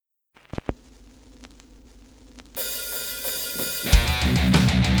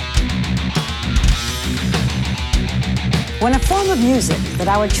When a form of music that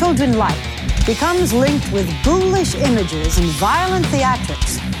our children like becomes linked with ghoulish images and violent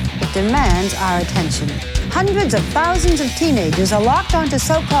theatrics, it demands our attention. Hundreds of thousands of teenagers are locked onto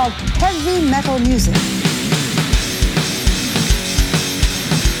so-called heavy metal music.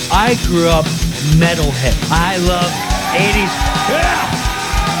 I grew up metalhead. I love 80s.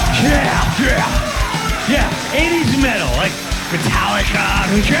 Yeah, 80s metal, like Metallica.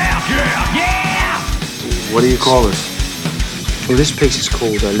 Yeah. What do you call this? Well, this piece is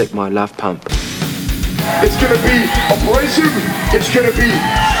called Lick My Love Pump. It's gonna be abrasive, it's gonna be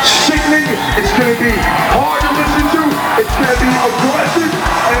sickening, it's gonna be hard to listen to, it's gonna be aggressive,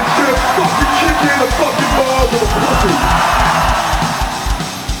 and it's gonna fucking kick you in the fucking balls with a pussy.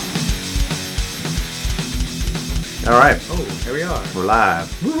 All right. Oh, here we are. We're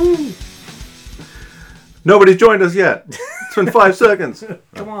live. Woo-hoo. Nobody's joined us yet. It's been 5 seconds.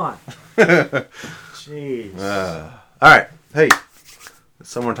 Come on. Jeez. All right. Hey,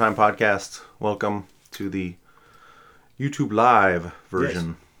 Summertime Podcast. Welcome to the YouTube Live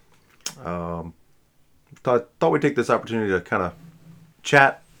version. Yes. Thought we'd take this opportunity to kind of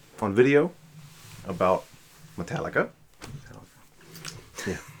chat on video about Metallica.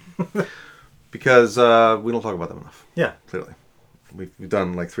 Yeah. Because we don't talk about them enough. Yeah. Clearly. We've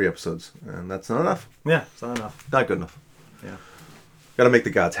done like 3 episodes, and that's not enough. Yeah, it's not enough. Not good enough. Yeah. Got to make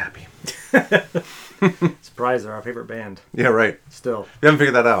the gods happy. Surprise, they're our favorite band. Yeah, right. Still. You haven't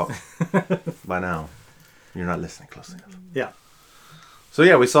figured that out by now. You're not listening closely enough. Yeah. So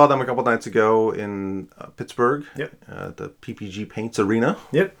yeah, we saw them a couple nights ago in Pittsburgh. Yep. At the PPG Paints Arena.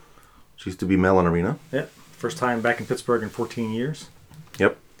 Yep. Which used to be Mellon Arena. Yep. First time back in Pittsburgh in 14 years.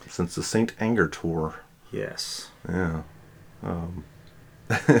 Yep. Since the St. Anger tour. Yes. Yeah.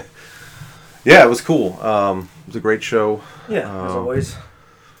 Yeah, it was cool. It was a great show. Yeah, as always.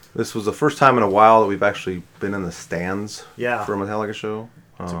 This was the first time in a while that we've actually been in the stands for a Metallica show.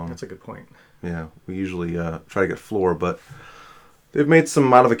 That's a good point. Yeah, we usually try to get floor, but they've made some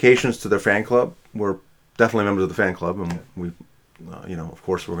modifications to their fan club. We're definitely members of the fan club, and we, of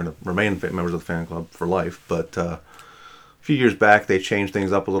course, we're going to remain members of the fan club for life. But a few years back, they changed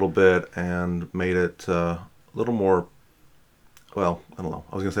things up a little bit and made it a little more, well, I don't know.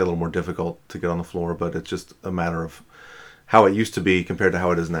 I was going to say a little more difficult to get on the floor, but it's just a matter of how it used to be compared to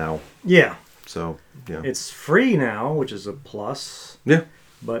how it is now. Yeah. So, yeah. It's free now, which is a plus. Yeah.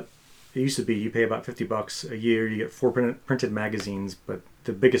 But it used to be you pay about $50 a year, you get 4 printed magazines, but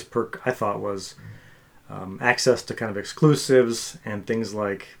the biggest perk I thought was access to kind of exclusives and things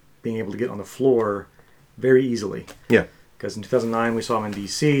like being able to get on the floor very easily. Yeah. Because in 2009 we saw them in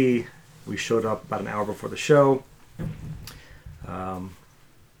DC. We showed up about an hour before the show.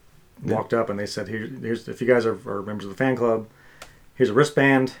 Walked up and they said, here's if you guys are members of the fan club, here's a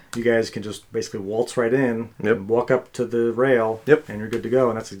wristband. You guys can just basically waltz right in and walk up to the rail and you're good to go.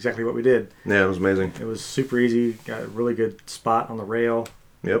 And that's exactly what we did. Yeah, it was amazing. It was super easy. Got a really good spot on the rail.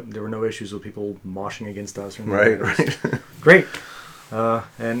 Yep. There were no issues with people moshing against us. Or right. Great.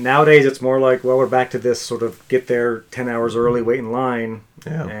 And nowadays it's more like, well, we're back to this sort of get there 10 hours early, wait in line,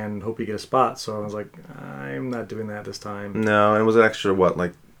 and hope you get a spot. So I was like, I'm not doing that this time. No, and it was an extra,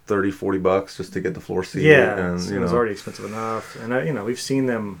 like $30-$40 just to get the floor seat. Yeah, and, it was already expensive enough. And, we've seen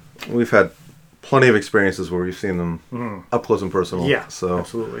them. We've had plenty of experiences where we've seen them up close and personal. Yeah, so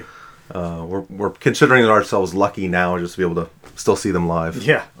absolutely. We're considering ourselves lucky now just to be able to still see them live.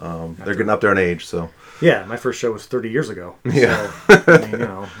 Yeah. They're getting up there in age, so. Yeah, my first show was 30 years ago. Yeah.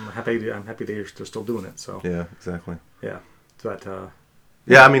 So, I'm happy they're still doing it. So. Yeah, exactly. Yeah. But,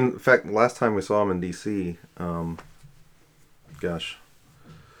 yeah, I mean, in fact, last time we saw them in DC, gosh,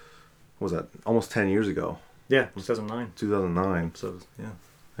 what was that? Almost 10 years ago. Yeah, 2009. 2009. So, yeah.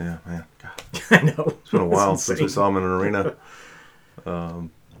 Yeah, man. God. I know. It's been a while since we saw them in an arena.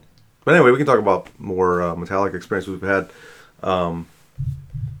 But anyway, we can talk about more Metallica experiences we've had.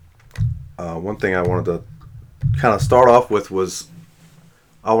 One thing I wanted to kind of start off with was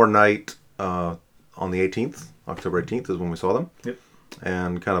our night on the 18th. October 18th is when we saw them. Yep.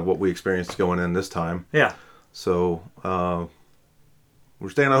 And kind of what we experienced going in this time. Yeah. So we're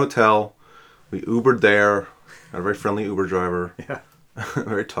staying in a hotel. We Ubered there. Got a very friendly Uber driver. Yeah.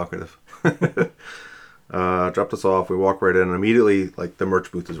 Very talkative. Dropped us off. We walk right in, and immediately, like, the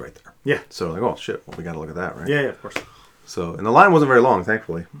merch booth is right there. Yeah. So, like, oh, shit. Well, we got to look at that, right? Yeah, of course. So, and the line wasn't very long,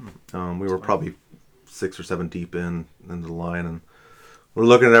 thankfully. We were probably 6 or 7 deep into the line, and we're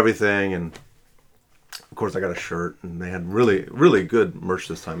looking at everything, and of course I got a shirt, and they had really, really good merch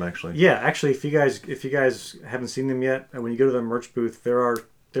this time, actually. Yeah, actually, if you guys haven't seen them yet, when you go to the merch booth, there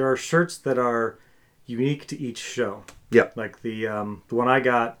are shirts that are unique to each show. Yeah. Like the one I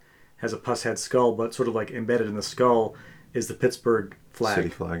got has a pus head skull, but sort of like embedded in the skull is the Pittsburgh flag. City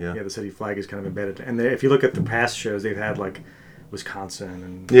flag, yeah. Yeah, the city flag is kind of embedded. And if you look at the past shows, they've had like Wisconsin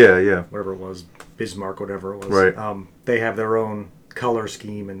and Yeah. whatever it was, Bismarck, whatever it was. Right. They have their own color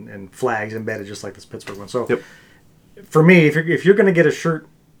scheme and flags embedded just like this Pittsburgh one. So Yep. for me, if you're going to get a shirt,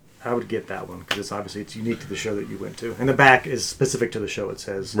 I would get that one because it's unique to the show that you went to. And the back is specific to the show. It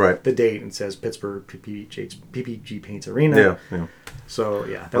says Right. the date and says Pittsburgh PPG Paints Arena. Yeah. So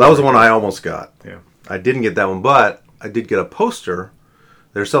yeah, Well, that was the one I almost got. Yeah. I didn't get that one, but I did get a poster.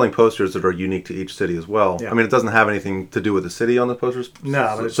 They're selling posters that are unique to each city as well. Yeah. I mean, it doesn't have anything to do with the city on the posters,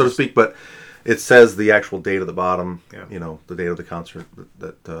 No, but it's so to just- speak, but it says the actual date at the bottom, Yeah. you know, the date of the concert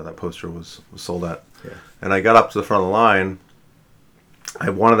that poster was sold at. Yeah. And I got up to the front of the line. I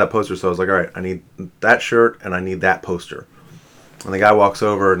wanted that poster, so I was like, all right, I need that shirt and I need that poster. And the guy walks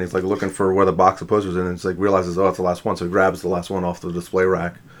over and he's like looking for where the box of posters is, and it's like realizes, oh, it's the last one, so he grabs the last one off the display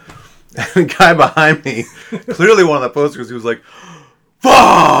rack. And the guy behind me clearly wanted that poster because he was like,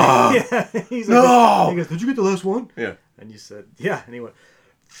 fuck! Yeah. He's No! like, he goes, did you get the last one? Yeah. And you said, yeah. And he went,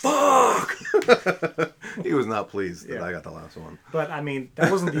 He was not pleased that Yeah. I got the last one. but I mean,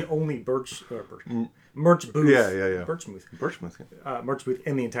 that wasn't the only merch booth. Yeah. Birch booth. Birchmouth. Merch booth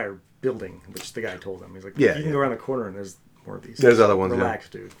in the entire building, which the guy told him. He's like, Yeah, you can yeah. go around the corner and there's more of these. There's other ones, yeah. Relax,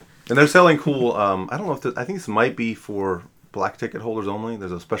 dude. And they're selling cool, I don't know if I think this might be for black ticket holders only.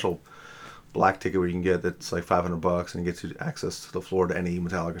 There's a special black ticket where you can get that's like $500 and it gets you access to the floor to any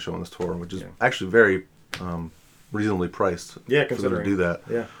Metallica show on this tour, which is actually very reasonably priced Yeah, for them to considering. do that.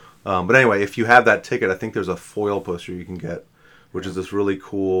 Yeah. But anyway, if you have that ticket, I think there's a foil poster you can get, which is this really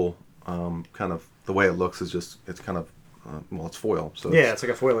cool kind of, the way it looks is just, it's kind of, well, it's foil. So Yeah, it's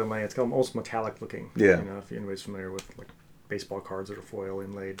like a foil inlay. It's almost metallic looking. Yeah. You know, if anybody's familiar with like baseball cards that are foil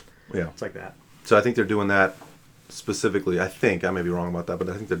inlaid. Yeah. It's like that. So I think they're doing that specifically. I think, I may be wrong about that, but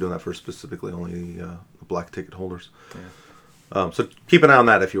I think they're doing that for specifically only the black ticket holders. Yeah. So keep an eye on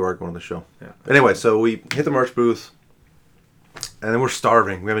that if you are going to the show. Yeah. Anyway, so we hit the merch booth, and then we're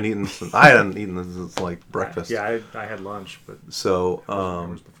starving. We haven't eaten. I hadn't eaten since like breakfast. Yeah, I had lunch, but So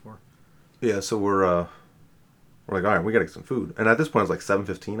hours before. yeah, so we're like, all right, we gotta get some food. And at this point, it's like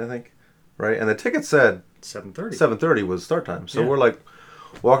 7:15, I think, right? And the ticket said 7:30. 7:30 was start time. So Yeah. we're like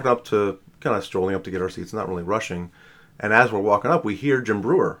walking up to, kind of strolling up to get our seats, not really rushing. And as we're walking up, we hear Jim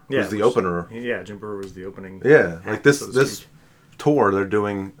Brewer, who's the opener. Yeah, Jim Brewer was the opening. Yeah, like act, this so to this speak. tour they're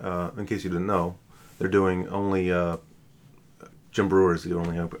doing. In case you didn't know, they're doing only Jim Brewer is the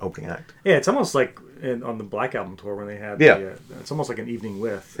only opening act. Yeah, it's almost like on the Black Album tour when they had. Yeah. It's almost like an evening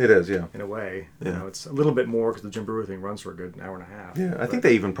with. It is, yeah. In a way, Yeah. you know, it's a little bit more because the Jim Brewer thing runs for a good hour and a half. Yeah, I think But-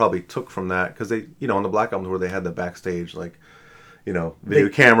 they even probably took from that because they, you know, on the Black Album tour they had the backstage like, you know, video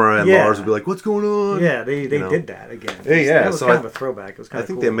camera and yeah. Lars would be like, "What's going on?" Yeah, they You know? did that again. Yeah, That was so kind I- of a throwback. It was kind I of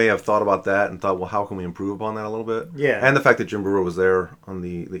think cool. they may have thought about that and thought, well, how can we improve upon that a little bit? Yeah. And the fact that Jim Brewer was there on the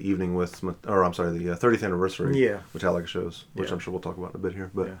evening with, or I'm sorry, the 30th anniversary Yeah. Metallica shows, which Yeah. I'm sure we'll talk about in a bit here.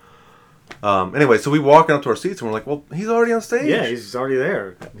 But Yeah. anyway, so we walk up to our seats and we're like, well, he's already on stage. Yeah, he's already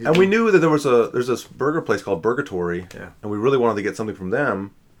there. And we knew that there's this burger place called Burgatory, Yeah. and we really wanted to get something from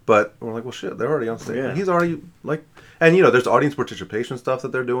them, but we're like, well, shit, they're already on stage. Yeah. And he's already like, and you know, there's audience participation stuff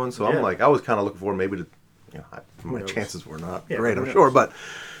that they're doing, so Yeah. I'm like, I was kind of looking forward maybe to, you know, my knows? chances were not Yeah, great, who I'm knows? sure, but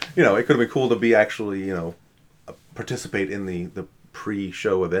you know, it could have been cool to be actually, you know, participate in the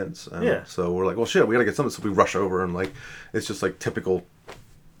pre-show events. Yeah. So we're like, well, shit, we gotta get something. So we rush over and like, it's just like typical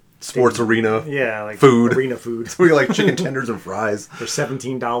sports arena. Yeah, like food. arena food We get like chicken tenders and fries for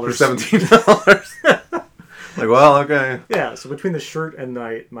 $17. for $17. Like, well, okay. Yeah, so between the shirt and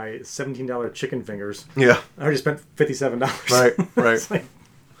my $17 chicken fingers, Yeah. I already spent $57. Right, right. It's like,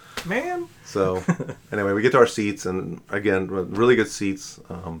 man. So, anyway, we get to our seats, and again, really good seats,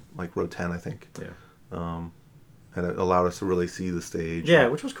 like row 10, I think. Yeah. And it allowed us to really see the stage. Yeah,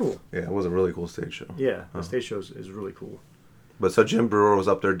 which was cool. Yeah, it was a really cool stage show. Yeah, the stage show is really cool. But so Jim Brewer was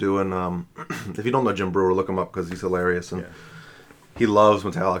up there doing, if you don't know Jim Brewer, look him up because he's hilarious. And Yeah. he loves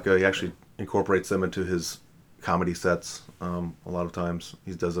Metallica. He actually incorporates them into his comedy sets a lot of times.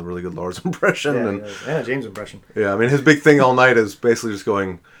 He does a really good Lars impression. Yeah, and a James impression. yeah, I mean, his big thing all night is basically just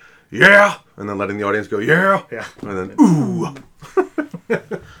going, yeah, and then letting the audience go, yeah, Yeah. and then, ooh.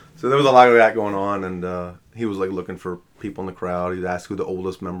 So there was a lot of that going on, and he was like looking for people in the crowd. He'd ask who the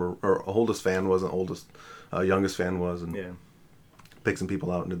oldest member or oldest fan was, and youngest fan was, and Yeah. picked some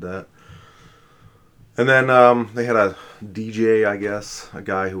people out and did that. And then they had a DJ, I guess, a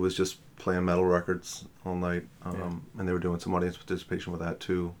guy who was just playing metal records all night, and they were doing some audience participation with that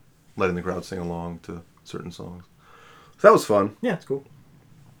too, letting the crowd sing along to certain songs. So that was fun. Yeah, it's cool.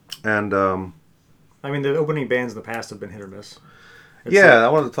 And I mean, the opening bands in the past have been hit or miss. It's yeah, like- I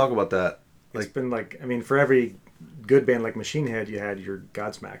wanted to talk about that. It's been like, I mean, for every good band like Machine Head, you had your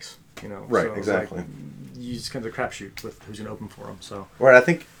Godsmacks. You know, Right, so it's exactly. Like, you just kind of crapshoot with who's gonna open for them. So Right, I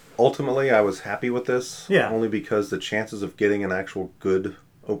think ultimately I was happy with this. Yeah. Only because the chances of getting an actual good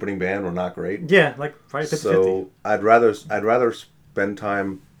opening band were not great. yeah, like Friday 50-50. So I'd rather spend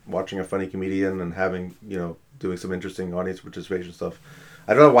time watching a funny comedian and having, doing some interesting audience participation stuff.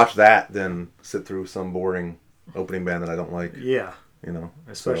 I'd rather watch that than sit through some boring opening band that I don't like. Yeah, So.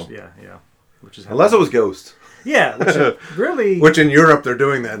 especially yeah. Which is Unless it was Ghost. yeah, which is really Which in Europe they're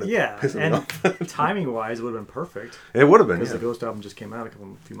doing that. And it yeah, pisses me and off. timing wise, it would have been perfect It would have been, because yeah. the Ghost album just came out a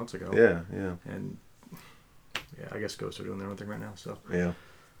few months ago. Yeah. And yeah, I guess Ghosts are doing their own thing right now. So, Yeah.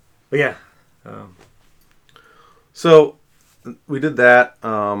 but yeah, So we did that.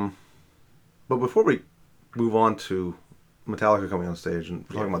 But before we move on to Metallica coming on stage and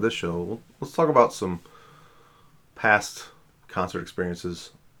talking about this show, let's talk about some past concert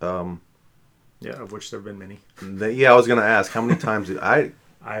experiences. yeah, of which there have been many. I was going to ask, how many times did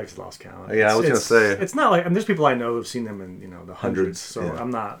I've lost count. Yeah, I was gonna say. It's not like, there's people I know who've seen them in, the hundreds, so yeah. I'm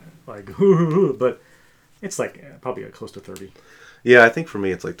not like, but it's like probably close to 30. Yeah, I think for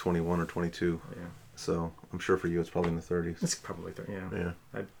me it's like 21 or 22. Yeah. So I'm sure for you it's probably in the 30s. It's probably 30, yeah.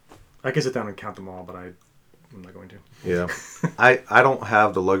 Yeah. I can sit down and count them all, but I'm not going to. Yeah. I don't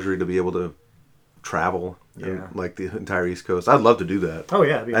have the luxury to be able to travel Yeah. like the entire East Coast. I'd love to do that. Oh,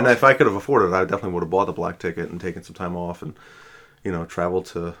 yeah. It'd be And awesome. if I could have afforded it, I definitely would have bought the black ticket and taken some time off and, traveled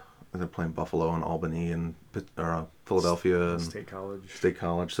to, they're playing Buffalo and Albany and Philadelphia and State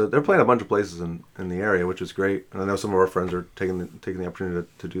College. So they're playing a bunch of places in the area, which is great. And I know some of our friends are taking the opportunity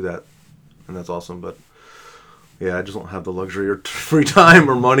to do that, and that's awesome. But yeah, I just don't have the luxury or free time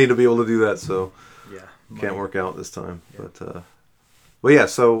or money to be able to do that, so Yeah. can't work out this time. Yeah. But yeah,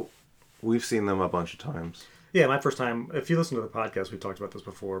 so we've seen them a bunch of times. Yeah, my first time, if you listen to the podcast, we've talked about this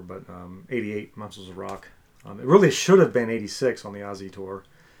before, but 88, Monsters of Rock. It really should have been 86 on the Ozzy tour,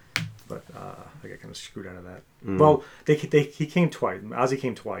 but I got kind of screwed out of that. Well, he came twice. Ozzy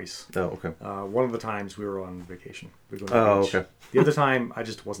came twice. Oh, okay. One of the times we were on vacation. We were going to Oh, the beach. okay. The other time, I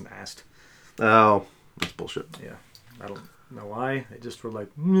just wasn't asked. Oh, that's bullshit. Yeah, I don't know why. They just were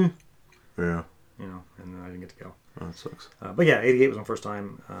like, meh, Yeah, and then I didn't get to go. oh, that sucks. But yeah, 88 was my first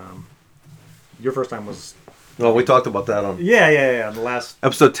time. Your first time was... Well, we talked about that on Yeah. The last...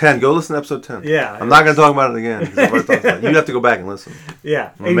 episode 10. Go listen to episode 10. Yeah. I'm not going to talk about it again. 'Cause I've already talked about it. You have to go back and listen. Yeah.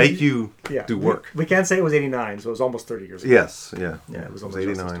 I'm gonna make you Yeah. do work. We can't say it was 89, so it was almost 30 years ago. Yes, yeah. Yeah, it was almost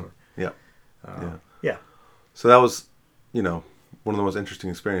 89. Justice Tour. Yeah. Yeah. So that was, one of the most interesting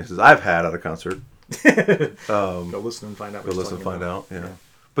experiences I've had at a concert. Go listen and find out. Go what he's listen and talking find about. out, yeah.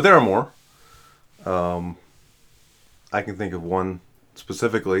 But there are more. I can think of one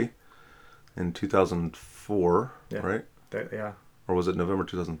specifically in 2004, Yeah. right? Yeah. Or was it November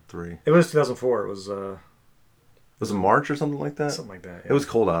 2003? It was 2004. It was Was it March or something like that? something like that. It was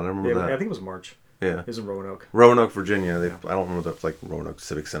cold out. I remember Yeah, that. I think it was March. Yeah. It was in Roanoke. Roanoke, Virginia. I don't remember if it's like Roanoke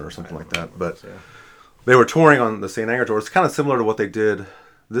Civic Center or something like that. But Yeah. they were touring on the St. Anger tour. It's kind of similar to what they did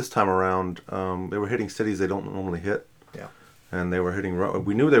this time around. They were hitting cities they don't normally hit. Yeah. And they were hitting...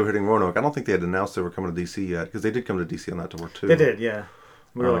 We knew they were hitting Roanoke. I don't think they had announced they were coming to D.C. yet. Because they did come to D.C. on that tour, too. They did, yeah.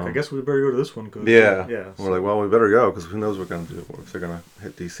 We were like, I guess we better go to this one. 'Cause, Yeah. Yeah. We're like, well, we better go because who knows what we're going to do if they're going to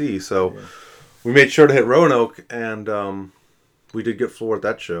hit D.C. So we made sure to hit Roanoke, and we did get floor at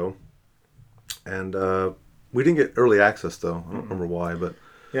that show. And we didn't get early access, though. I don't remember why, but...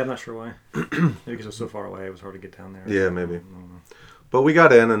 Yeah, I'm not sure why. Maybe because it was so far away, it was hard to get down there. Yeah, maybe. I don't know. But we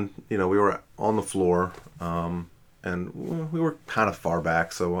got in, and, we were on the floor, and we were kind of far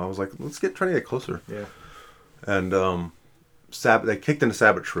back, so I was like, let's try to get closer. Yeah. And they kicked into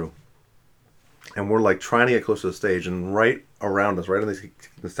Sabbath True. And we're like trying to get close to the stage, and right around us, right in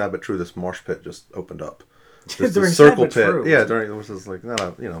the Sabbath True, this marsh pit just opened up. Just During a circle Sabbath pit. True. Yeah, it was just like,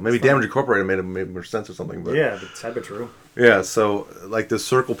 maybe Damage Incorporated made more sense or something. But Yeah, but Sabbath True. yeah, so like this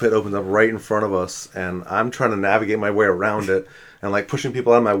circle pit opens up right in front of us, and I'm trying to navigate my way around it, and like pushing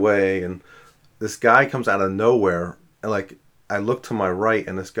people out of my way, and this guy comes out of nowhere, and like I look to my right,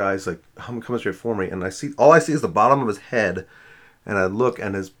 and this guy's like coming straight for me, and all I see is the bottom of his head, and I look,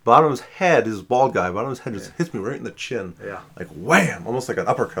 and his bottom of his head, his bald guy, bottom of his head just hits me right in the chin, Yeah. like wham, almost like an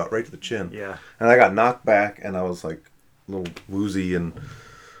uppercut right to the chin, Yeah. and I got knocked back, and I was like a little woozy, and I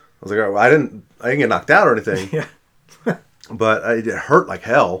was like, I didn't get knocked out or anything. Yeah. But it hurt like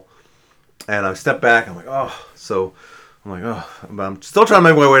hell. And I stepped back. I'm like, oh. So I'm like, oh. But I'm still trying to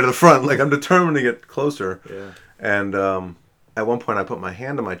make my way to the front. Like, I'm determined to get closer. Yeah. And at one point, I put my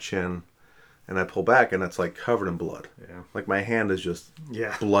hand on my chin. And I pull back. And it's, like, covered in blood. Yeah. Like, my hand is just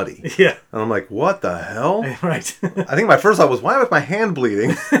Yeah. bloody. Yeah. And I'm like, what the hell? Right. I think my first thought was, why was my hand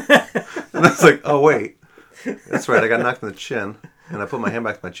bleeding? And I was like, oh, wait. That's right. I got knocked in the chin, and I put my hand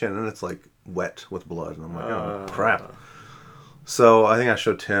back to my chin, and it's like wet with blood, and I'm like, oh crap. So I think I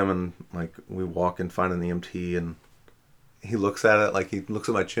showed Tim, and like we walk and find an EMT, and he looks at it, like he looks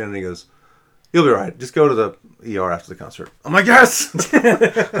at my chin, and he goes, "You'll be all right. Just go to the ER after the concert." I'm like, yes.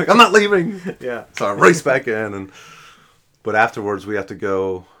 Like, I'm not leaving. Yeah. So I race back in, but afterwards we have to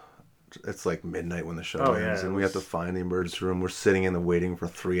go. It's like midnight when the show ends, and we have to find the emergency room. We're sitting in the waiting for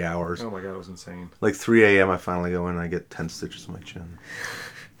 3 hours. Oh my god, it was insane. Like 3 a.m. I finally go in, and I get 10 stitches on my chin.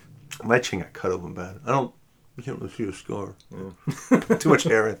 My chin got cut open bad. You can't really see a scar. Yeah. Too much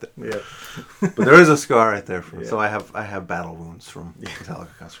hair right there. Yeah. But there is a scar right there. Yeah. So I have battle wounds from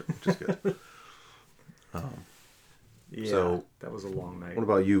Metallica concert, which is good. Yeah, So, that was a long night. what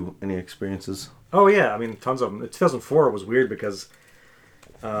about you? Any experiences? Oh yeah, I mean tons of them. 2004 was weird because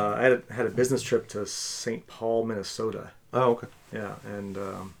I had a business trip to St. Paul, Minnesota. Oh, okay. Yeah, and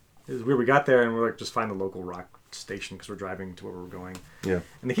it was weird. We got there and we're like, just find a local rock station because we're driving to where we're going. Yeah.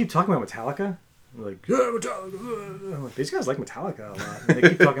 And they keep talking about Metallica. They're like, yeah, Metallica. I'm like, these guys like Metallica a lot. And they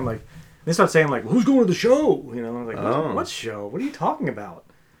keep talking like, they start saying like, well, who's going to the show? You know, and I'm like, what show? What are you talking about?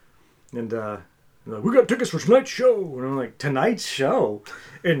 And they're like, we got tickets for tonight's show. And I'm like, tonight's show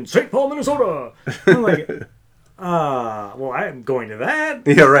in St. Paul, Minnesota. And I'm like, well, I'm going to that.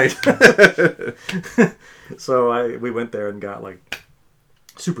 Yeah, right. So we went there and got like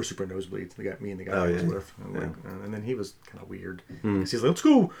super nosebleeds. They got me and the guy I was yeah. with, and then he was kind of weird. He's like, "Let's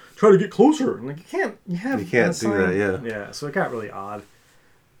go try to get closer." And like, you can't do that, yeah. Yeah, so it got really odd.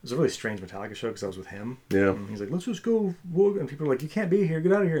 It was a really strange Metallica show because I was with him. Yeah. And he's like, "Let's just go." And people were like, "You can't be here.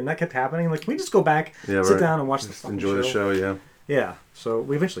 Get out of here." And that kept happening. Like, can we just go back, sit down, and watch the fucking enjoy the show? Yeah. Yeah. So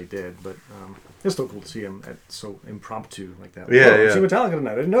we eventually did, but it's still cool to see him at so impromptu like that. Yeah, Like, yeah. See Metallica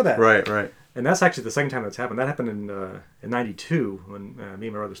tonight. I didn't know that. Right. And that's actually the second time that's happened. That happened in '92 when me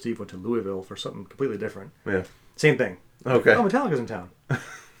and my brother Steve went to Louisville for something completely different. Yeah. Same thing. Okay. Oh, Metallica's in town.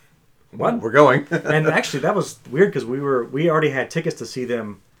 What? We're going. And actually, that was weird because we already had tickets to see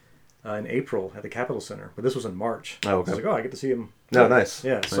them in April at the Capitol Center, but this was in March. Oh, okay. So I was like, I get to see them. No, nice.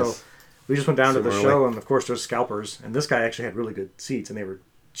 Yeah. Nice. So we just went down to the Super show, early. and of course there's scalpers, and this guy actually had really good seats, and they were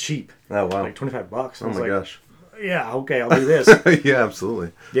cheap. Oh, wow. Like $25. Oh, my gosh. Yeah. Okay, I'll do this. Yeah,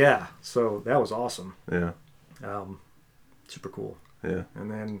 absolutely. Yeah. So that was awesome. Yeah. Super cool. Yeah. And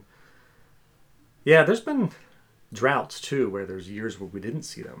then, yeah, there's been droughts too, where there's years where we didn't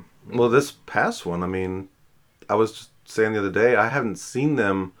see them. Well, this past one, I mean, I was just saying the other day, I haven't seen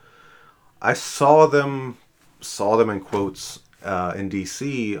them. I saw them in quotes in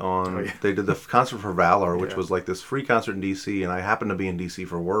DC on. Oh, yeah. They did the concert for Valor, which Yeah. was like this free concert in DC, and I happened to be in DC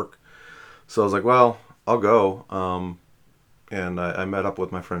for work, so I was like, well, I'll go. And I met up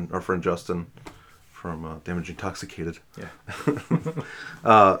with our friend Justin from Damaged Intoxicated.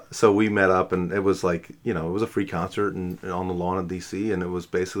 Yeah. So we met up, and it was like, it was a free concert and on the lawn in DC, and it was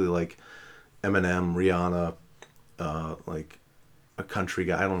basically like Eminem, Rihanna, like a country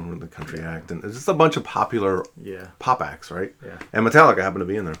guy. I don't remember the country act, and it's just a bunch of popular pop acts, right? Yeah. And Metallica happened to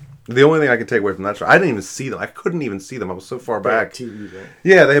be in there. The only thing I could take away from that show, I didn't even see them. I couldn't even see them. I was so far back. TV, right?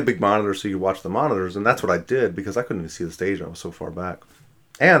 Yeah, they had big monitors, so you could watch the monitors, and that's what I did because I couldn't even see the stage. I was so far back,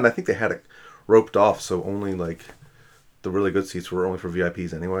 and I think they had it roped off, so only like the really good seats were only for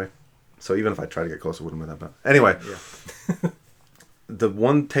VIPs anyway. So even if I tried to get close, it wouldn't be that bad. Anyway, the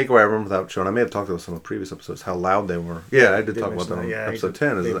one takeaway I remember from that show, and I may have talked about this on the previous episodes, how loud they were. Yeah, I did talk about that on episode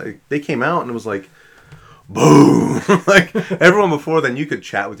 10. Is like, they came out and it was like, boom! Like everyone before then, you could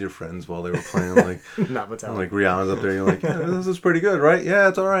chat with your friends while they were playing. Like, Not Metallica. like Rihanna's up there, and you're like, yeah, this is pretty good, right? Yeah,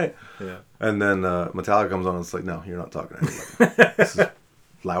 it's all right. Yeah. And then Metallica comes on, and it's like, no, you're not talking to anybody. This is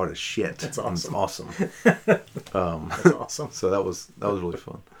loud as shit. That's And it's awesome. awesome. That's awesome. So that was really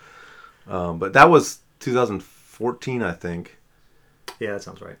fun. But that was 2014, I think. Yeah, that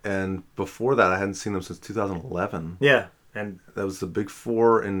sounds right. And before that, I hadn't seen them since 2011. Yeah, and That was the Big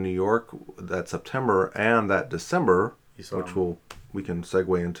Four in New York that September and that December, You saw which them. we can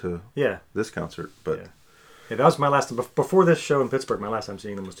segue into yeah, this concert. But that was my last. Before this show in Pittsburgh, my last time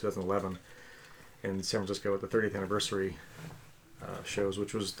seeing them was 2011 in San Francisco at the 30th anniversary shows,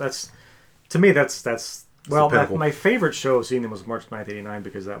 which was to me that's well, my favorite show seeing them was March 9th, '89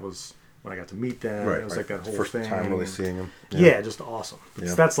 because that was when I got to meet them. right, it was like that whole first thing. time really seeing them. Yeah, just awesome.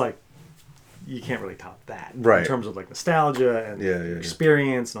 Yeah. That's like you can't really top that, Right. In terms of like nostalgia and Yeah.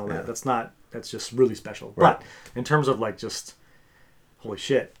 experience and all that. Yeah. That's just really special. Right. But in terms of like just holy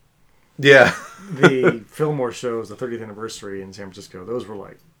shit, Yeah. the Fillmore shows, the 30th anniversary in San Francisco, those were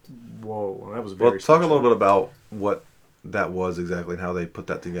like, whoa, that was very Well, talk special. a little bit about what that was exactly and how they put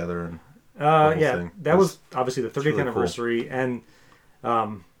that together. And Yeah, thing. that was obviously the 30th really cool. anniversary, and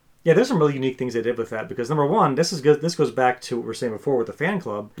Yeah, there's some really unique things they did with that because number one, this is good. This goes back to what we were saying before with the fan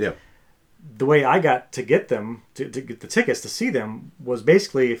club. Yeah. The way I got to get them, to get the tickets to see them, was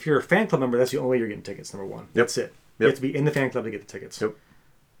basically if you're a fan club member, that's the only way you're getting tickets, number one. That's it. You have to be in the fan club to get the tickets. Yep.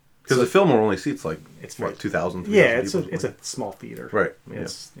 Because the Fillmore only seats like, It's what, very- 2,000, 3,000 Yeah, people. it's a small theater. Right, I mean, yeah.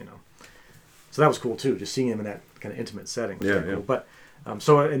 it's, So that was cool, too, just seeing them in that kind of intimate setting. Was Yeah, very yeah. Cool. But,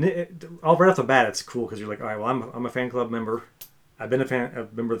 all right off the bat, it's cool because you're like, all right, well, I'm a fan club member. I've been a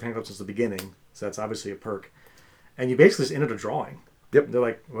member of the fan club since the beginning, so that's obviously a perk. And you basically just entered a drawing. Yep. They're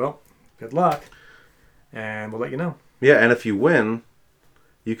like, well, good luck, and we'll let you know. Yeah, and if you win,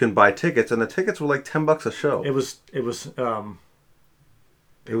 you can buy tickets, and the tickets were like $10 a show. It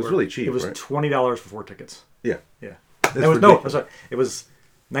was really cheap. It was right? $20 for 4 tickets. Yeah. Yeah. It's It was ridiculous. sorry. It was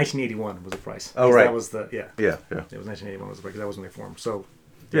 1981 was the price. Oh, 'Cause right. That was the Yeah. It was 1981 was the price because that was when they formed. So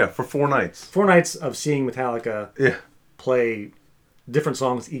Yeah, for 4 nights. 4 nights of seeing Metallica Yeah. play different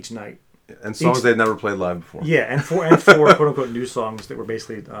songs each night. And songs Each- they'd never played live before. Yeah, and four quote unquote new songs that were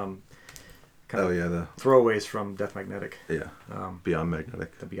basically kind Oh, of yeah. throwaways from Death Magnetic, Beyond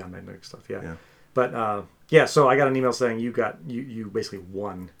Magnetic. the Beyond Magnetic stuff. Yeah. Yeah. But so I got an email saying you basically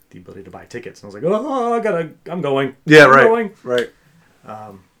won the ability to buy tickets, and I was like, oh, I'm going. Yeah, I'm right. going. Right.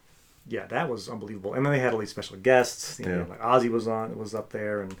 Yeah, that was unbelievable. And then they had all these special guests. Yeah. Like Ozzy was up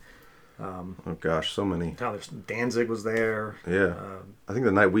there, and Oh, gosh, so many. Danzig was there. Yeah. I think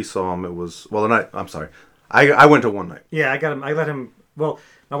the night we saw him, it was... Well, I'm sorry. I went to one night. Yeah, I let him. Well,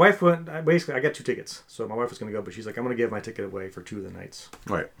 my wife went. I got 2 tickets, so my wife was going to go, but she's like, I'm going to give my ticket away for 2 of the nights.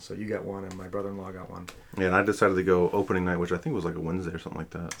 Right. So you got one, and my brother-in-law got one, Yeah, and I decided to go opening night, which I think was like a Wednesday or something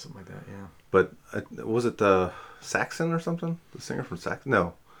like that. something like that. Yeah. But was it Saxon or something? The singer from Saxon?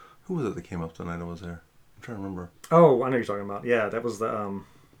 No. Who was it that came up the night I was there? I'm trying to remember. Oh, I know what you're talking about. Yeah, that was the.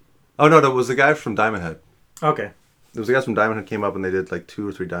 Oh, no, that was the guy from Diamond Head. Okay. There was the guys from Diamond Head came up and they did like 2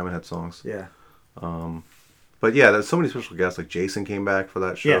 or 3 Diamond Head songs. Yeah. But yeah, there's so many special guests. Like Jason came back for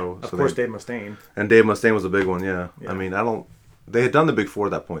that show. Yeah. Of course, Dave Mustaine. And Dave Mustaine was a big one, yeah. Yeah. I mean, they had done the Big Four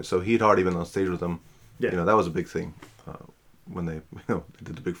at that point, so he'd already been on stage with them. Yeah. You know, that was a big thing when they they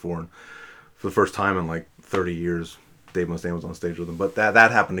did the Big Four. And for the first time in like 30 years, Dave Mustaine was on stage with them. But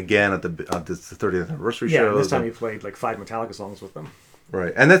that happened again at the 30th anniversary Yeah. show. And this time he played like 5 Metallica songs with them.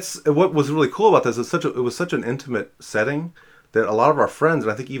 Right, and that's what was really cool about this. It was such an intimate setting that a lot of our friends,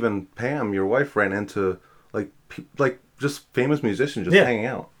 and I think even Pam, your wife, ran into like just famous musicians just Yeah. hanging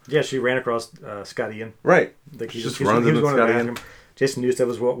out. Yeah, she ran across Scott Ian. Right, Like she just he runs was into going to the Scott Ian. bathroom. Jason Newsted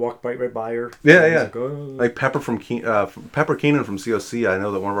was walked right by her. Yeah, And yeah. he's like, "Oh." Like Pepper from Pepper Keenan from COC. I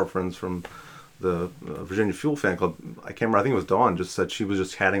know that one of our friends from the Virginia Fuel fan club, I can't remember. I think it was Dawn. Just said she was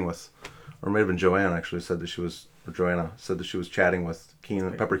just chatting with, or it may have been Joanne actually said that she was, or Joanna said that she was chatting with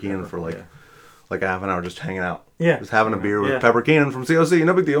Pepper Keenan for like a half an hour, just hanging out. Yeah. just having a beer with Yeah. Pepper Keenan from COC.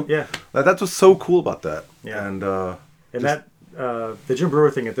 No big deal. Yeah. That's what's so cool about that. Yeah. And And the Jim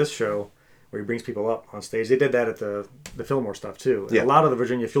Brewer thing at this show, where he brings people up on stage, they did that at the Fillmore stuff too. And Yeah. a lot of the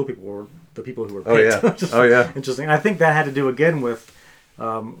Virginia Fuel people were the people who were Oh, picked. yeah. Which is Oh, yeah. interesting. I think that had to do again with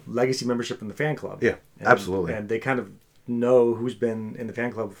legacy membership in the fan club. Yeah, absolutely. And they kind of know who's been in the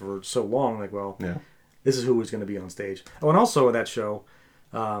fan club for so long. Like, well, yeah, this is who was going to be on stage. Oh, and also in that show,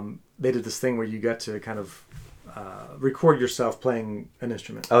 they did this thing where you got to kind of record yourself playing an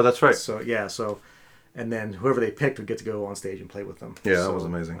instrument. Oh, that's right. So yeah, and then whoever they picked would get to go on stage and play with them. Yeah, that So, was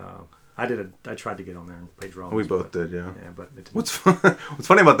amazing. I tried to get on there and play drums. We both but- did. Yeah. Yeah, but it didn't. What's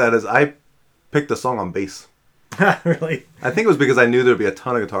funny about that is I picked the song on bass. Really? I think it was because I knew there'd be a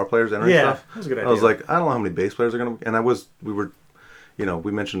ton of guitar players entering Yeah, stuff. that was a good I was idea. like, I don't know how many bass players are gonna. And we were,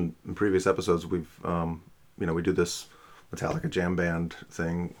 we mentioned in previous episodes we do this Metallica jam band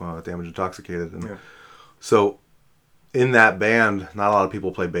thing, Damaged Intoxicated, and Yeah. so in that band, not a lot of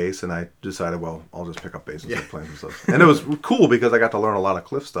people play bass, and I decided, well, I'll just pick up bass and start playing some stuff. And it was cool because I got to learn a lot of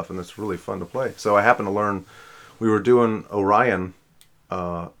Cliff stuff, and it's really fun to play. So I happened to learn. We were doing Orion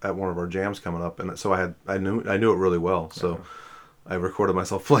at one of our jams coming up, and so I knew it really well. So I recorded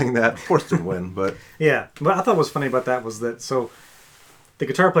myself playing that. Of course, didn't win, but Yeah, but I thought what was funny about that was that the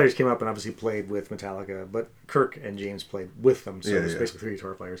guitar players came up and obviously played with Metallica, but Kirk and James played with them, so Yeah, it was yeah. basically 3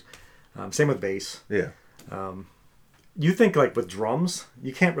 guitar players. Same with bass. yeah, You think like with drums,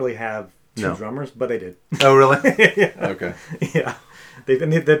 you can't really have 2 No. drummers, but they did. Oh, really? Okay. Yeah,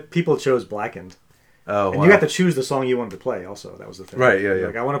 the people chose Blackened. Oh, And wow. you had to choose the song you wanted to play. Also, that was the thing. Right, yeah, yeah.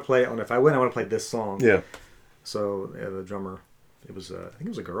 Like I want to play if I win, I want to play this song. Yeah, So the drummer, it was I think it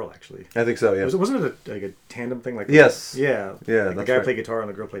was a girl actually. I think so. Yeah. Wasn't it like a tandem thing? Like Yes. Yeah. Yeah, Like the that's guy right. played guitar and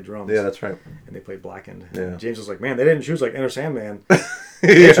the girl played drums. Yeah, that's right. And they played Blackened. Yeah. And James was like, man, they didn't choose like Enter Sandman.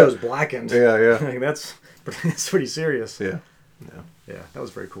 They chose Blackened. Yeah, yeah. Like, that's pretty serious. Yeah. Yeah, that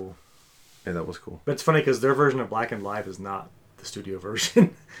was very cool. Yeah, that was cool. But it's funny because their version of Blackened Live is not the studio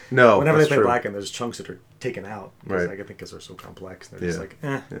version. No, Whenever they that's play true. Blackened, there's chunks that are taken out. 'Cause, Right. like, I think because they're so complex. They're just like,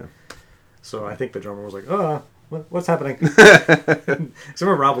 eh. Yeah. So I think the drummer was like, what's happening? So I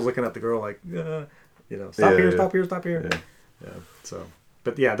remember Rob was looking at the girl like, stop here, stop here, stop here. Yeah. So,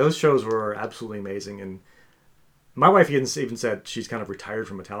 but yeah, those shows were absolutely amazing. And my wife even said she's kind of retired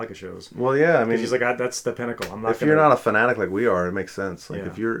from Metallica shows. Well, yeah, I mean, She's like, that's the pinnacle. I'm not. if you're not a fanatic like we are, it makes sense. Like Yeah.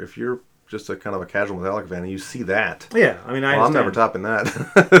 if you're just a kind of a casual Metallica fan and you see that, Yeah, I mean, I'm never understand. topping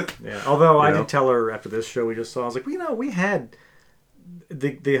that. Yeah, although I You know? did tell her after this show we just saw, I was like, we had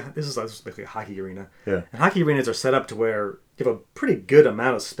this is like a hockey arena. Yeah. And hockey arenas are set up to where you have a pretty good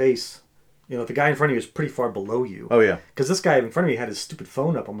amount of space. You know, the guy in front of you is pretty far below you. Oh yeah, Because this guy in front of me had his stupid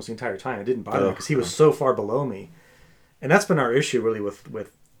phone up almost the entire time. It didn't bother me Ugh. because he was so far below me. And that's been our issue really with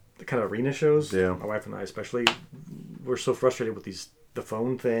the kind of arena shows. Yeah. My wife and I especially, we're so frustrated with the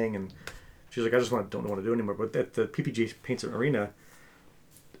phone thing, and she's like, I just don't want to do it anymore. But at the PPG Paints Arena,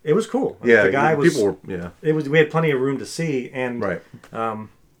 it was cool. I mean, yeah. the guy was. People were We had plenty of room to see, and right.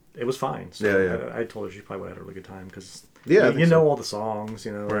 it was fine. So Yeah. I told her she probably would have had a really good time because Yeah, I you think know so. all the songs,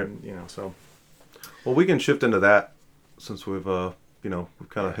 Right. and, so. Well, we can shift into that since we've we've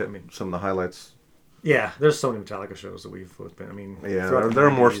kind of hit I mean- some of the highlights. Yeah, there's so many Metallica shows that we've been. I mean, Yeah, throughout the there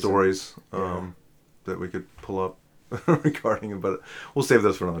are more 90s and- stories Yeah. that we could pull up regarding it, but we'll save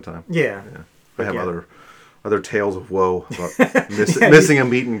those for another time. Yeah. I have Yeah. other tales of woe about Yeah, missing a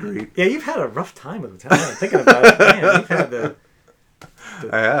meet and greet. Yeah, you've had a rough time with Metallica. I'm thinking about it. Man, you've had the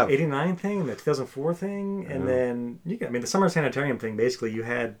I have. 89 thing, the 2004 thing, and then the Summer Sanitarium thing. Basically, you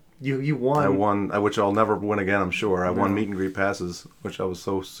had you won. I won, which I'll never win again, I'm sure. I won meet and greet passes, which I was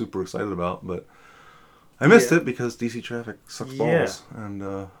so super excited about, but I missed Yeah. it because DC traffic sucks Yeah. balls,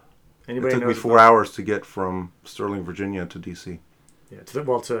 and Anybody it took me knows 4 hours to get from Sterling, Virginia to DC. Yeah, it was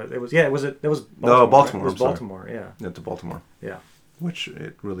Baltimore. No, right? Baltimore, It was I'm sorry. Baltimore. Yeah, Yeah, to Baltimore, yeah. which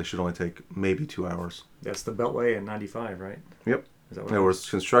it really should only take maybe 2 hours. That's the Beltway in '95, right? Yep. Is that what There was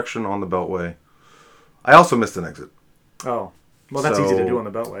construction on the Beltway. I also missed an exit. Oh, well, that's easy to So- do on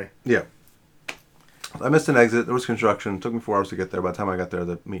the Beltway. Yeah. I missed an exit. There was construction. It took me 4 hours to get there. By the time I got there,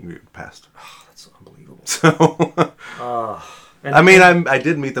 the meet and greet passed. That's unbelievable. So, And, I mean, I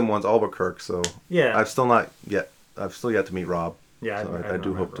did meet them once, all but Kirk. So Yeah. I've still yet to meet Rob. Yeah, So I I don't do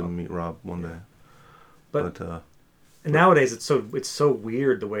know hope to Rob. meet Rob one day. But But nowadays it's so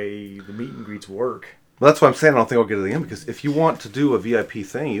weird the way the meet and greets work. well, that's why I'm saying I don't think I'll get to the end, because if you want to do a VIP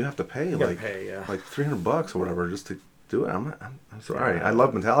thing, you have to pay gotta like pay, yeah. like $300 or whatever just to do it. I'm sorry. Yeah. I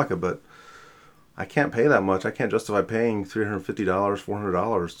love Metallica, but I can't pay that much. I can't justify paying $350,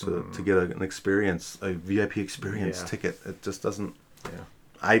 $400 to get an experience, a VIP experience Yeah. ticket. It just doesn't.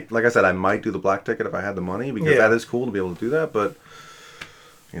 Yeah. Like I said, I might do the black ticket if I had the money, because Yeah. that is cool to be able to do that. But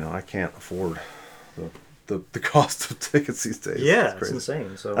I can't afford the cost of tickets these days. Yeah, it's crazy.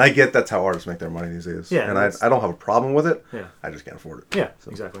 insane. So I get that's how artists make their money these days. Yeah, and I that's- don't have a problem with it. Yeah. I just can't afford it. yeah, So.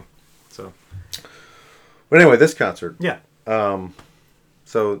 exactly. So But anyway, this concert. yeah,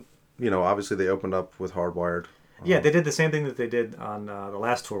 So obviously they opened up with Hardwired. yeah, they did the same thing that they did on the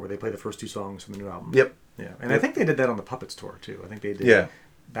last tour where they played the first two songs from the new album. Yep. Yeah, and I think they did that on the Puppets tour too. I think they did. Yeah.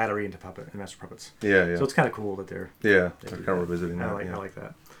 Battery into Puppet and Master Puppets. Yeah, yeah. So it's kind of cool that they're. Yeah, they they're do kind of that. revisiting that. I like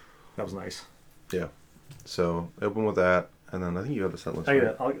that. That was nice. Yeah. So open with that, and then I think you have the set list. I'll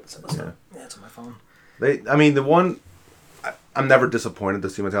right? get some stuff. Yeah, it's on my phone. The one, I'm never disappointed to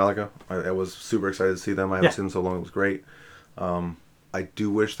see Metallica. I was super excited to see them. I haven't Yeah. seen them so long. It was great. I do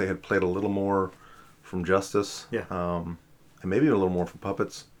wish they had played a little more from Justice. Yeah. And maybe a little more from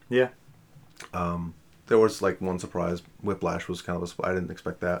Puppets. Yeah. There was like one surprise. Whiplash was kind of I didn't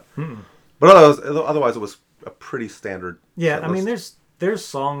expect that. But otherwise, it was a pretty standard. Yeah, set I mean, list. there's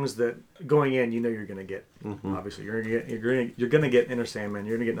songs that going in, you're gonna get. Mm-hmm. Obviously, you're gonna get Inner Sandman.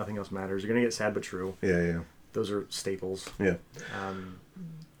 You're gonna get Nothing Else Matters. You're gonna get Sad but True. Yeah. Those are staples. Yeah.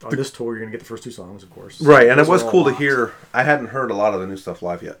 On this tour, you're gonna get the first two songs, of course. Right, and it Those was are all cool to locked. hear. I hadn't heard a lot of the new stuff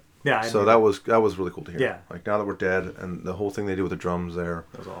live yet. Yeah, So that was really cool to hear. Yeah. Like Now That We're Dead, and the whole thing they do with the drums there.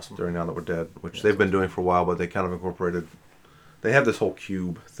 That was awesome. During Now That We're Dead, which they've been doing for a while, but they kind of incorporated. They have this whole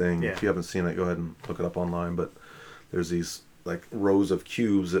cube thing. Yeah. If you haven't seen it, go ahead and look it up online. But there's these like rows of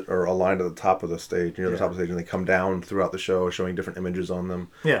cubes that are aligned at the top of the stage, near the Yeah. top of the stage, and they come down throughout the show, showing different images on them.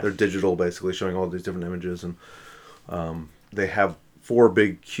 Yeah. They're digital, basically, showing all these different images, and they have 4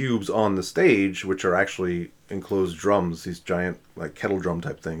 big cubes on the stage, which are actually enclosed drums, these giant like kettle drum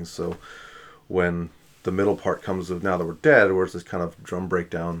type things. So when the middle part comes of Now That We're Dead, where it's this kind of drum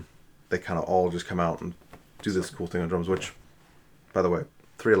breakdown, they kind of all just come out and do this cool thing on drums, which, by the way,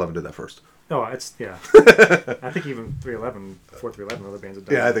 311 did that first. No, it's yeah. I think even 311, before 311, other bands have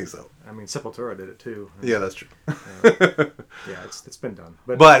done. Yeah, it. I think so. I mean, Sepultura did it too. Yeah, that's true. Yeah, it's been done.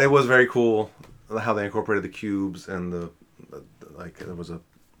 But it was very cool how they incorporated the cubes and the like. There was a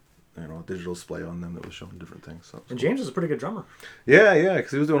digital display on them that was showing different things. So and James is a pretty good drummer. yeah,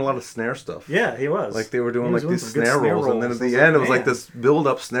 because he was doing a lot of snare stuff. Yeah, he was. Like they were doing He was like these some good snare rolls, and then at the end it was like man. this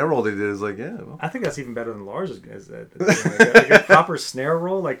build-up snare roll they did. It's like, yeah, well, I think that's even better than Lars is like a proper snare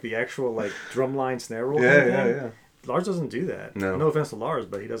roll, like the actual like drumline snare roll. Yeah, kind of yeah, thing. yeah. Lars doesn't do that. No. No offense to Lars,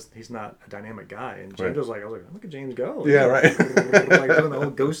 but he's not a dynamic guy. And James Right. was like, look at James go. Yeah, right. Like doing the whole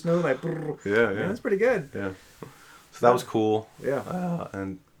ghost note, like Yeah. man, that's pretty good. Yeah. So that was cool. Yeah,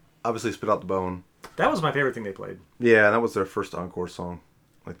 And obviously Spit Out the Bone. that was my favorite thing they played. Yeah, that was their first encore song.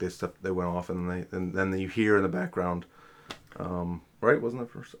 Like they went off and then you hear in the background, right? Wasn't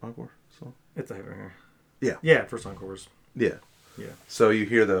that first encore song? It's a here. Yeah. Yeah, first encores. Yeah. Yeah. So you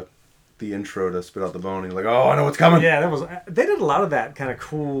hear the intro to Spit Out the Bone, and you're like, oh, I know what's coming. Yeah, that was. They did a lot of that kind of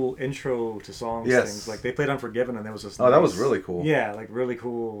cool intro to songs Yes. things. Like they played Unforgiven, and there was this. Oh, that nice- was really cool. Yeah, like really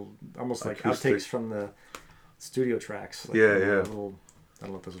cool, almost like Acoustic. outtakes from the studio tracks. Like Yeah, the yeah. Little, I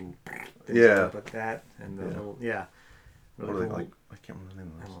don't know if there's little. Things Yeah. like that, but that and the little What Really are they cool. like? I can't remember the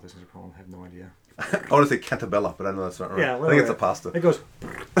name I don't know of what these things are called. I have no idea. those. I want to say Cantabella, but I know that's not right. Yeah, I think it's a pasta. It goes.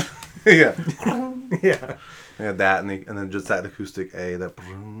 Yeah. Yeah. Yeah, that and then just that acoustic A, that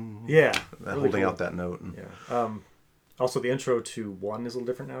Yeah. that really holding cool. out that note. And, Yeah. Also, the intro to One is a little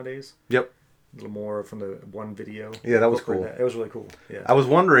different nowadays. Yep. A little more from the One video. Yeah, that was Incorporated cool. It was really cool. Yeah. I was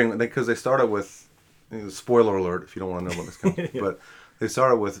wondering because they started with spoiler alert if you don't want to know what this comes, Yeah. but they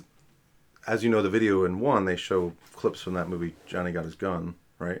started with, as you know, the video in One they show clips from that movie Johnny Got His Gun,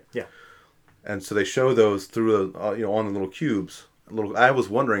 right? Yeah. And so they show those through the on the little cubes. I was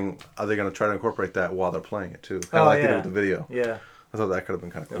wondering, are they going to try to incorporate that while they're playing it too? Kind of like they did with the video. Yeah. I thought that could have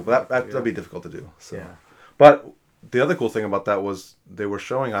been kind of cool, That'd but be cool, that'd be difficult to do. So. Yeah. But the other cool thing about that was they were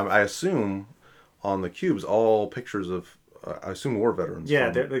showing, I assume, on the cubes all pictures of, I assume, war veterans.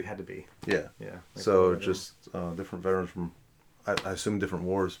 Yeah, from- they had to be. yeah. Yeah. So Like, just different veterans from, I assume, different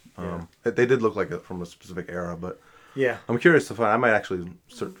wars. Yeah. They did look like it from a specific era, but Yeah. I'm curious to find. I might actually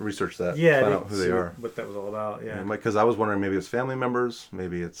research that. Yeah. find I out who didn't they see are. What that was all about. Yeah. Because I was wondering maybe it's family members,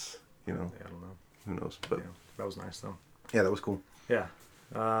 maybe it's Yeah, I don't know. who knows. But Yeah. That was nice though. yeah, that was cool. Yeah.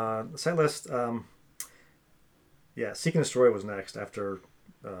 The set list. Yeah, Seek and Destroy was next after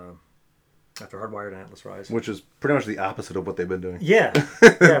Hardwired and Atlas Rise. Which is pretty much the opposite of what they've been doing. Yeah.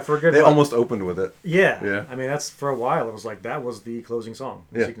 Yeah, for a good. They while. almost opened with it. Yeah. Yeah. I mean, that's for a while. It was like that was the closing song.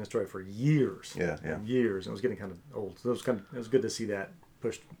 Yeah. Seek and Destroy for years. Yeah, yeah. And years. And it was getting kind of old. So it was good to see that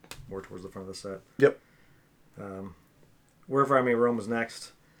pushed more towards the front of the set. Yep. Wherever I May Roam was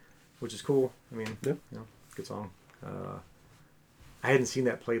next, which is cool. I mean, Yeah. good song. I hadn't seen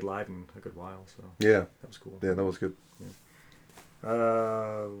that played live in a good while, so Yeah. that was cool. Yeah, that was good.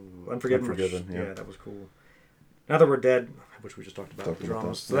 Unforgiven, Unforgiven, which, yeah. that was cool. Now That We're Dead, which we just talked about, Talked the about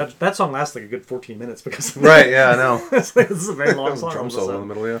drums. that, So yeah. that song lasts like a good 14 minutes because of Right. Yeah, I know. this is a very long song. Drum all of a solo in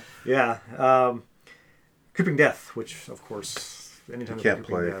the sudden. middle. Yeah. Yeah. Creeping Death, which of course, anytime You there's a can't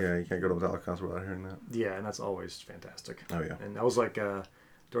Creeping play. Death, Yeah, you can't go to a Metallica concert without hearing that. yeah, and that's always fantastic. Oh, yeah. And I was like,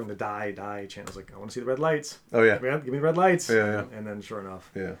 during the Die chant, I was like, I want to see the red lights. Oh yeah. Give me the red lights. Yeah, yeah. And then sure enough,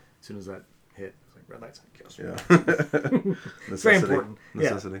 Yeah. as soon as that hit, I was like, red lights. Kills me. Yeah. very important. Yeah.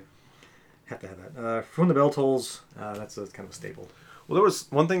 Necessity. Have to have that. From the Bell Tolls, that's a kind of a staple. Well, there was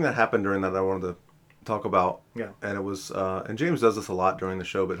one thing that happened during that I wanted to talk about. Yeah. And it was, and James does this a lot during the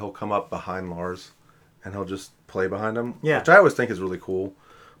show, but he'll come up behind Lars, and he'll just play behind him. Yeah. Which I always think is really cool.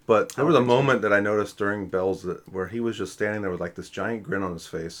 But there was a think so. moment that I noticed during Bells where he was just standing there with like this giant grin on his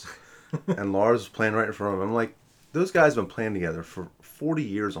face, and Lars was playing right in front of him. I'm like, those guys have been playing together for 40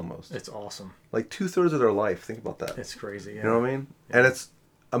 years almost. It's awesome. Like 2/3 of their life. Think about that. It's crazy. Yeah. You know what I mean? And it's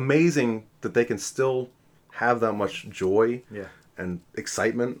amazing that they can still have that much joy Yeah. and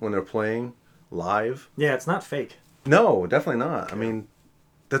excitement when they're playing live. Yeah, it's not fake. No, definitely not. I mean,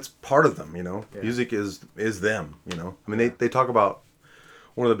 that's part of them, you know. Yeah. Music is them, you know. I mean, they talk about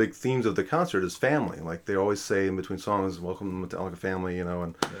one of the big themes of the concert is family. Like they always say in between songs, "Welcome to Metallica family," you know.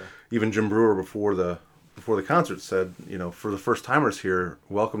 And even Jim Brewer before the concert said, you know, for the first timers here,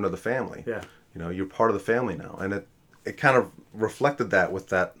 welcome to the family. Yeah. You know, you're part of the family now, and it kind of reflected that with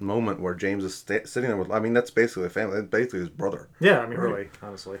that moment where James is sitting there with. I mean, that's basically a family. That's basically his brother. Yeah, I mean, really,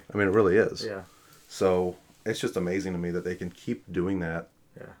 honestly. I mean, it really is. Yeah. So it's just amazing to me that they can keep doing that.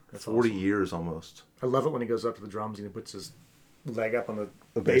 Yeah. That's 40 awesome. years almost. I love it when he goes up to the drums and he puts his leg up on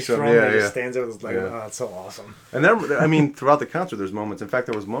the bass bass drum, drum yeah, and he yeah. just stands there with his leg Yeah. up. Oh, it's so awesome. And then, I mean, throughout the concert, there's moments. In fact,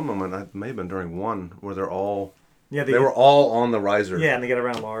 there was one moment, it may have been during one, where they're all Yeah, They were all on the riser. Yeah, and they get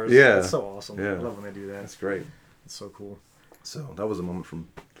around Lars. Yeah. That's so awesome. Yeah. I love when they do that. That's great. It's so cool. So that was a moment from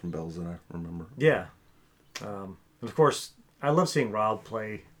Bells that I remember. Yeah. And of course, I love seeing Rob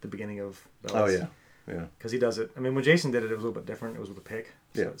play the beginning of Bells. Oh yeah, yeah. Because he does it. I mean, when Jason did it, it was a little bit different. It was with a pick.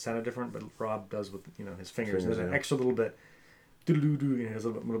 So Yeah. it sounded different, but Rob does with, his fingers. And then an yeah. extra little bit, doo-doo-doo, a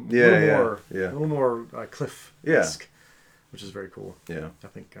little bit Yeah. a little more Cliff-esque, which is very cool. Yeah. I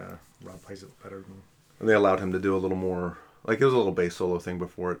think Rob plays it better than... And they allowed him to do a little more, like it was a little bass solo thing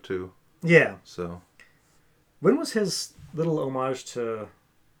before it too. Yeah. So When was his little homage to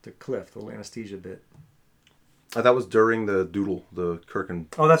Cliff, the little anesthesia bit? that was during the Doodle, the Kirk and.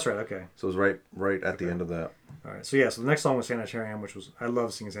 Oh, that's right. Okay. So it was right at the end of that. All right. So yeah. So the next song was Sanitarium, which was I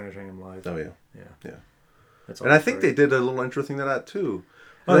love singing Sanitarium live. Oh yeah. Yeah. Yeah. That's And I think they did a little intro thing to that too.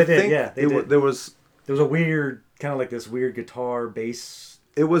 Oh, And they I did. think Yeah, they did. There was a weird kind of like this weird guitar bass.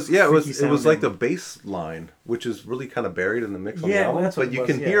 It was yeah. It was freaky like the sounding. bass line, which is really kind of buried in the mix on Yeah, the well, album. that's what but it you was,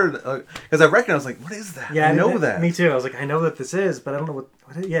 can yeah. hear because I recognized like what is that? Yeah, I know that. Me too. I was like, I know that this is, but I don't know what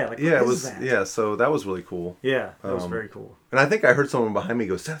yeah, like Yeah, what it was. is that? Yeah, so that was really cool. Yeah, that was very cool. And I think I heard someone behind me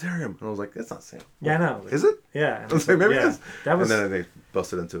go Sanitarium, and I was like, "That's not Sam." Yeah, I know. Is it? Yeah, I was like, maybe yeah, it is. that was. And then they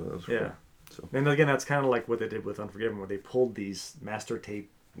busted into it. That was yeah. cool. So. And again, that's kind of like what they did with Unforgiven, where they pulled these master tape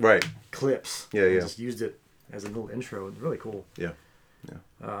Right. clips. Yeah, and yeah. just used it as a little intro. It's really cool. Yeah.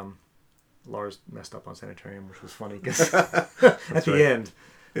 Lars messed up on Sanitarium, which was funny because at the right. end,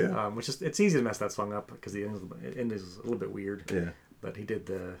 Yeah. which is it's easy to mess that song up because the end is a little bit weird. Yeah. But he did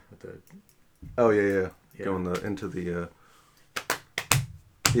the Oh yeah. Yeah. Going into the.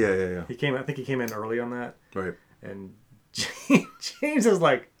 Yeah. he came. I think he came in early on that, Right. and James is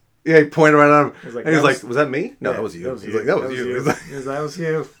like. Yeah, he pointed right at him. He's like, and he's that like, was- was that me? No, Yeah, that was you. That was He's you. like, that was you. He's like- He was, that was you.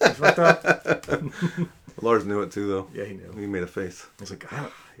 You fucked up. Lars knew it too, though. Yeah, he knew. He made a face. He's like,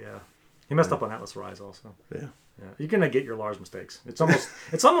 yeah. He messed up on Atlas Rise also. Yeah. Yeah, you're gonna get your Lars mistakes. It's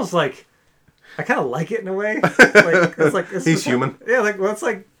almost like I kind of like it in a way. It's He's human. Yeah, like well, it's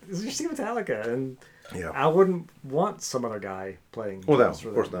like you see Metallica, and Yeah. I wouldn't want some other guy playing. Well, no, drums for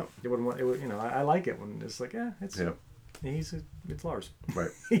of course them. not. You wouldn't want. It would, I like it when it's like, it's Yeah. it's Lars.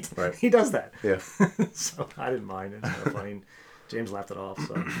 Right. He, Right. he does that. Yeah. So I didn't mind it. It's kind of funny. James laughed it off,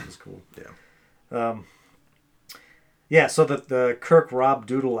 so it was cool. Yeah. Yeah, so the Kirk Rob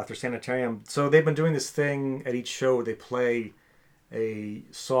Doodle after Sanitarium. So they've been doing this thing at each show where they play a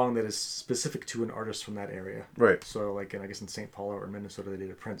song that is specific to an artist from that area. Right. So like I guess in St. Paul or Minnesota they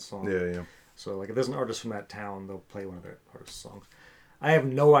did a Prince song. Yeah. So like if there's an artist from that town, they'll play one of their artist's songs. I have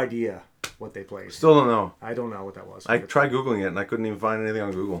no idea what they played. Still don't know. I don't know what that was. I tried Googling it and I couldn't even find anything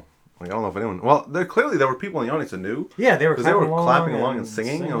on Google. Like, I don't know if anyone. Well, there were people in the audience that knew. Yeah, they were clapping along and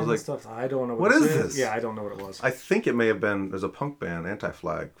singing. I was like, stuff. I don't know what what is this? Yeah, I don't know what it was. I think it may have been. There's a punk band,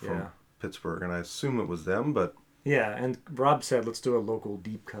 Anti-Flag, from Yeah. Pittsburgh, and I assume it was them. But Yeah, and Rob said, let's do a local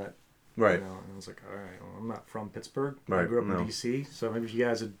deep cut. right, You know, and I was like, all right, well, I'm not from Pittsburgh. I Right, grew up no. in D.C., so maybe if you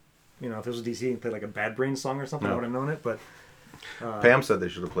guys had, if it was DC and played like a Bad Brains song or something, I No. would have known it. But Pam said they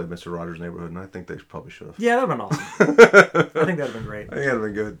should have played Mr. Rogers' Neighborhood, and I think they probably should have. yeah, that would have been awesome. I think that would have been great. I think it'd have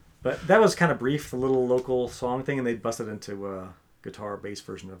been good. But that was kind of brief, the little local song thing, and they busted into a guitar bass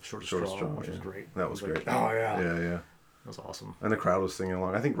version of Short Short Straw, Straw, which was yeah. great. That was I like, great. oh, yeah. Yeah. That was awesome. And the crowd was singing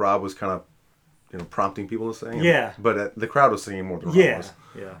along. I think Rob was kind of, prompting people to sing. Yeah. But the crowd was singing more than Rob Yeah, was,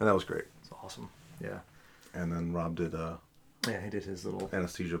 yeah. and that was great. It's awesome. Yeah. And then Rob did Yeah, he did his little...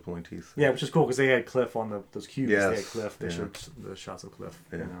 Anesthesia Pulling Teeth. Yeah, which is cool because they had Cliff on those cubes. Yes, They had Cliff. They yeah. showed the shots of Cliff.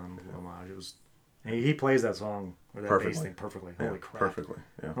 Yeah. And homage. It was, and he plays that song or that Perfectly. bass thing perfectly. Yeah, Holy crap! perfectly.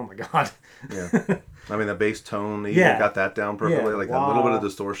 Yeah. Oh my god! Yeah. I mean, the bass tone, he Yeah. got that down perfectly. Yeah, Like a little bit of wow.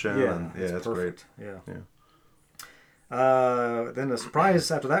 distortion. Yeah, and, it's it's perfect. great. Yeah. Yeah. Then the surprise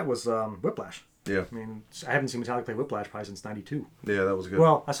after that was Whiplash. Yeah. I mean, I haven't seen Metallica play Whiplash probably since '92. Yeah, that was good.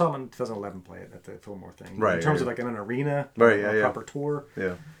 Well, I saw him in 2011 play it at the Fillmore thing. Right, In terms yeah, of like in an arena, Right, a yeah, yeah. proper tour.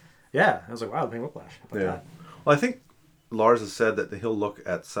 yeah. Yeah, I was like, wow, they're playing Whiplash. How about Yeah. that? Well, I think Lars has said that he'll look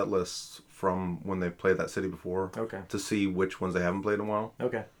at set lists from when they played that city before Okay. to see which ones they haven't played in a while.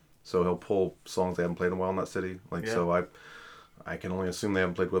 Okay. So he'll pull songs they haven't played in a while in that city. Like, Yeah. so I can only assume they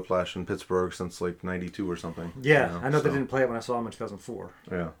haven't played Whiplash in Pittsburgh since like '92 or something. Yeah, I know so, they didn't play it when I saw him in 2004.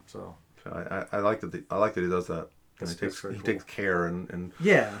 Yeah. So I like that. I like that he does that. And That's- he takes that's very he cool. takes care and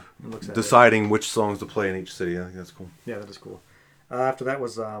yeah, it looks at it. deciding which songs to play in each city. I think that's cool. Yeah, that is cool. After that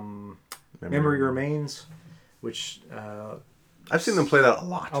was Memory Remains, which I've seen them play that a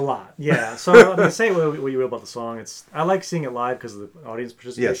lot. a lot. Yeah. So I mean, say what you will about the song. I like seeing it live because of the audience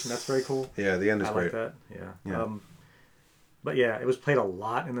participation. Yes. That's very cool. Yeah, the end is I great. like that. Yeah. Yeah. But yeah, it was played a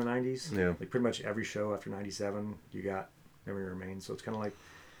lot in the 90s. Yeah. Like pretty much every show after 97, you got Memory Remains. So it's kind of like,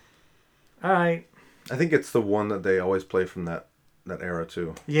 all right, I think it's the one that they always play from that era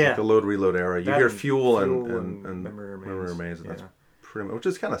too. Yeah. Like the Load Reload era. You That hear and Fuel Fuel and and Memory Memory Remains, and that's yeah. pretty much, which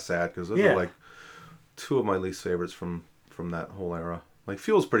is kind of sad because those Yeah. are like two of my least favorites from that whole era. Like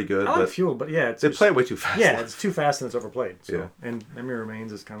Fuel's pretty good, I like but Fuel, but yeah, it's they just- play it way too fast. Yeah, it's too fast and it's overplayed. So. Yeah. And Memory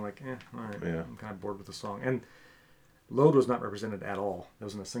Remains is kind of like, all right. Yeah. I'm kind of bored with the song. And Load was not represented at all. There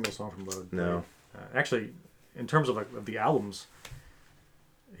wasn't a single song from Load. No. Actually, in terms of like of the albums,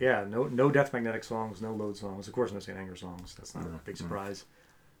 yeah, no Death Magnetic songs, no Load songs. Of course, no Saint Anger songs. That's not a big surprise.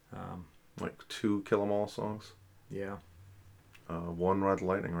 Like 2 Kill 'Em All songs. Yeah. 1 Ride the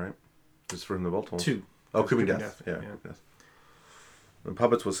Lightning, right? Just from the Voltol. 2. Oh, Creeping Death. Yeah. Creeping Death. And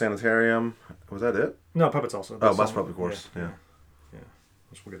Puppets was Sanitarium. Was that it? No, Puppets also. Oh, Bus Puppet, of course. Yeah.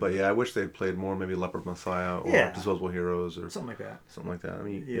 Which we'll get But to. yeah, I wish they'd played more, maybe Leopard Messiah or Yeah. Disposable Heroes or Something like that. something like that. I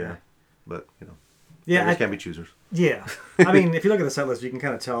mean, Yeah. yeah. But, Yeah, beggars can't be choosers. Yeah, I mean, if you look at the set list, you can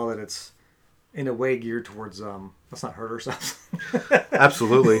kind of tell that it's in a way geared towards let's not hurt ourselves.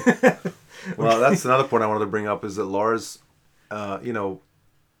 Absolutely. Well, that's another point I wanted to bring up is that Lars, at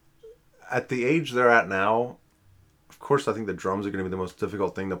the age they're at now, of course, I think the drums are going to be the most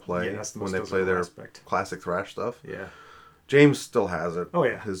difficult thing to play Yeah, that's the when most they play their difficult aspect. classic thrash stuff. Yeah, James still has it. Oh,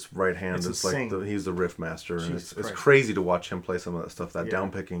 yeah. His right hand It's is like insane. he's the riff master, and Jesus it's Christ. crazy to watch him play some of that stuff. That Yeah.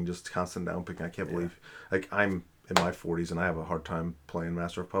 down picking, just constant down picking. I can't believe. Like I'm in my 40s and I have a hard time playing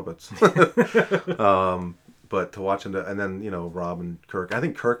Master of Puppets. But to watch him, and then Rob and Kirk. I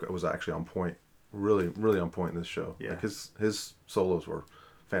think Kirk was actually on point, really, really on point in this show. Yeah. Like his solos were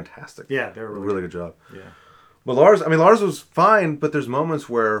fantastic. Yeah, they were really good job. yeah, But Lars was fine, but there's moments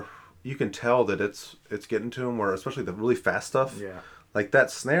where you can tell that it's getting to him, where especially the really fast stuff. yeah, Like that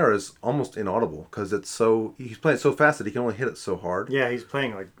snare is almost inaudible because he's playing so fast that he can only hit it so hard. yeah. He's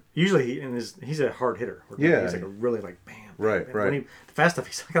playing like usually he's a hard hitter. Yeah. he's like a really like bam. Right, bam. right. When the fast stuff,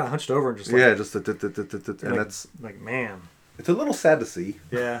 he's kind of hunched over and just like, Yeah, just and like, that's like man. it's a little sad to see.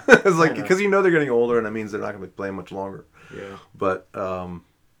 Yeah, It's like kinda. because they're getting older and that means they're not going to be playing much longer. Yeah, But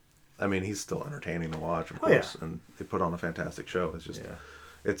I mean, he's still entertaining to watch, of Oh, yeah. course, and they put on a fantastic show. It's just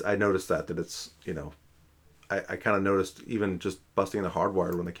yeah, I noticed that it's I kind of noticed even just busting the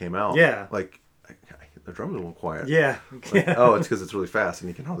Hardwired when they came out. Yeah. Like the drums are a little quiet. yeah, Like, oh, it's because it's really fast and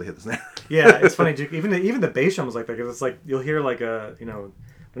you can hardly hit the snare. yeah. It's funny too. Even the bass drum was like that. 'Cause it's like you'll hear like a when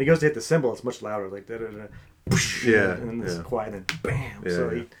he goes to hit the cymbal, it's much louder. Like da-da-da, Yeah, and then it's yeah. quiet and bam. Yeah,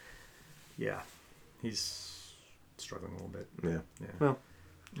 So yeah. he's struggling a little bit. Yeah. Yeah. Well,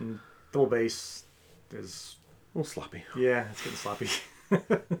 Double bass is a little sloppy. yeah, it's getting sloppy.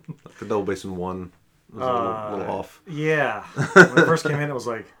 Like the double bass in 1 was a little off. Yeah, when it first came in, it was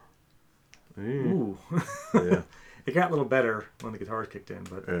like, ooh. Yeah. It got a little better when the guitars kicked in,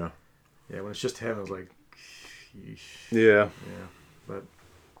 but Yeah. yeah, when it's just him, it was like, yeesh. Yeah. Yeah. But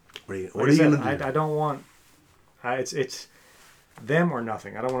What are you, like I said, gonna do? I don't want. It's them or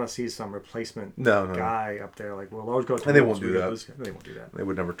nothing. I don't want to see some replacement No. guy up there like, well, Lars go. And they won't do that. They won't do that. They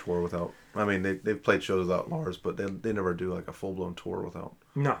would never tour without. I mean, they've played shows without Lars, but they never do like a full blown tour without.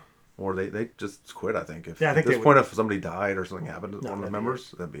 No. Or they just quit. I think. Yeah, I think at this they point, if somebody died or something happened to one of the that'd be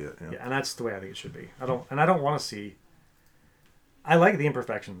members, that'd be it. Yeah. Yeah, and that's the way I think it should be. I don't want to see. I like the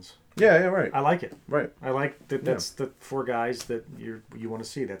imperfections. Yeah. Right. I like it. Right. I like that. That's the 4 guys that you want to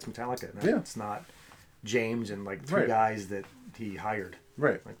see. That's Metallica. Yeah. It's not James and like 3 Right. guys that he hired.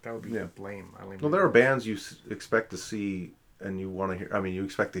 Right. Like that would be Yeah. lame. I don't even Well, there are bands you expect to see, and you want to hear. I mean, you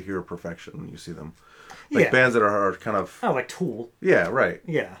expect to hear perfection when you see them. Like Yeah. bands that are kind of. Oh, like Tool. Yeah. Right.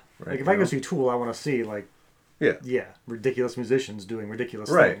 Yeah. Right, Like if you I go know? see Tool, I want to see like Yeah. ridiculous musicians doing ridiculous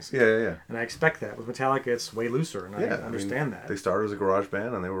Right. things. Yeah. And I expect that. With Metallica, it's way looser, and Yeah. I understand that. They started as a garage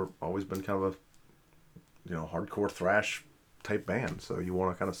band, and they were always been kind of a, hardcore thrash type band. So you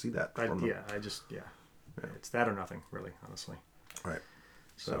want to kind of see that from them. It's that or nothing, really, honestly. Right.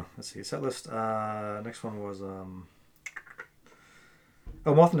 So let's see. Set list. Next one was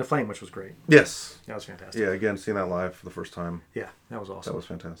Moth in the Flame, which was great. Yes. That was fantastic. Yeah. Again, seeing that live for the first time, Yeah, that was awesome. that was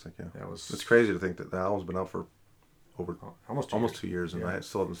fantastic. Yeah. That was- It's crazy to think that the album's been out for over almost 2 2 years, and Yeah. I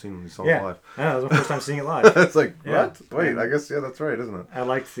still haven't seen these songs Yeah, live. I know, that was my first time seeing it live. It's like Yeah. what? Wait, And- I guess that's right, isn't it? I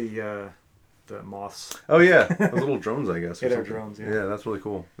liked the moths. Oh yeah, those little drones, I guess. or Yeah, they're something. drones, yeah. Yeah, that's really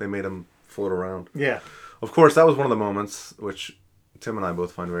cool. They made them float around. Yeah, Of course, that was one of the moments which Tim and I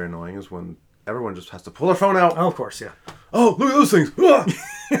both find very annoying is when everyone just has to pull their phone out. oh, of course, yeah. Oh, look at those things! Ah!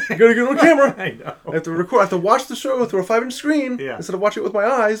 I gotta get on camera. I know. I have to record. I have to watch the show through a 5-inch screen Yeah. instead of watching it with my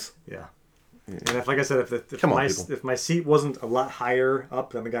eyes. Yeah. And if, like I said, Come on, people. if my seat wasn't a lot higher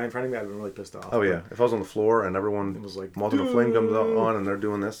up than the guy in front of me, I'd been really pissed off. Oh yeah, if I was on the floor and everyone It was like, Moth in the Flame comes on and they're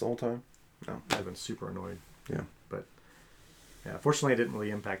doing this the whole time. I'd been super annoyed. Yeah. But yeah, fortunately, it didn't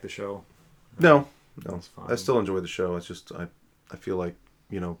really impact the show. No, No, That's fine. I still enjoy the show. It's just I feel like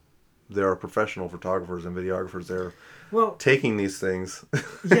there are professional photographers and videographers there Well, taking these things.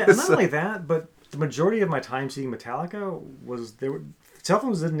 yeah, not So- only that, but the majority of my time seeing Metallica was cell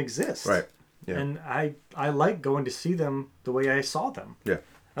phones didn't exist. Right. Yeah. And I like going to see them the way I saw them. Yeah.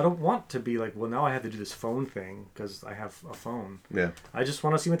 I don't want to be like, well, now I have to do this phone thing because I have a phone. Yeah. I just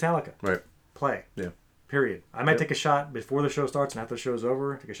want to see Metallica Right. play. Yeah. Period. I might Yep. take a shot before the show starts and after the show's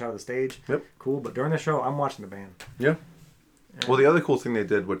over, take a shot of the stage. Yep. Cool. But during the show, I'm watching the band. Yeah. Well, the other cool thing they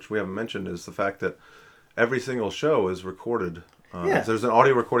did, which we haven't mentioned, is the fact that every single show is recorded. Yeah. There's an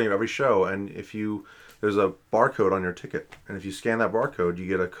audio recording of every show, and there's a barcode on your ticket, and if you scan that barcode, you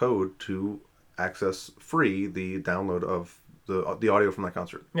get a code to access free the download of the audio from that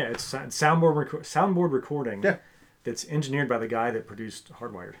concert. Yeah, it's soundboard recording. Yeah. That's engineered by the guy that produced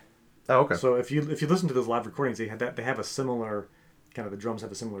Hardwired. Oh, okay. So if you listen to those live recordings, they have a similar kind of the drums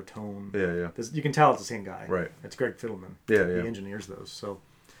have a similar tone. Yeah. You can tell it's the same guy. Right. It's Greg Fiddleman. Yeah. He engineers those. So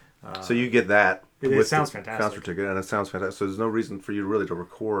So you get that. It with sounds the fantastic. Concert ticket, and it sounds fantastic. So there's no reason for you really to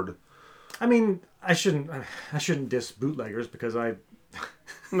record. I mean, I shouldn't diss bootleggers because I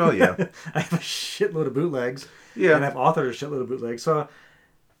No, yeah. I have a shitload of bootlegs. Yeah. And I've authored a shitload of bootlegs. So,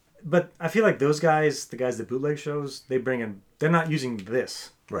 but I feel like those guys, the guys that bootleg shows, they're not using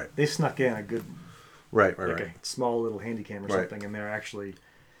this. Right. They snuck in a good, Right. like Right. a small little handy cam or Right. something, and they're actually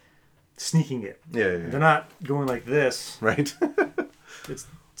sneaking it. Yeah. They're not going like this. Right. It's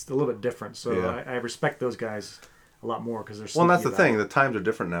a little bit different. So Yeah. I respect those guys a lot more because they're. Well, and that's the sneaking it thing. out. The times are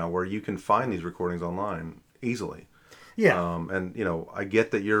different now, where you can find these recordings online easily. Yeah. And I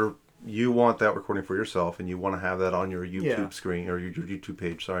get that you want that recording for yourself, and you want to have that on your YouTube Yeah. screen or your YouTube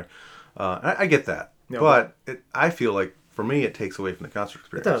page. Sorry, I get that, Yeah, but I feel like for me, it takes away from the concert It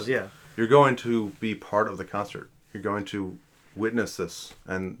experience. does. Yeah. You're going to be part of the concert. You're going to witness this,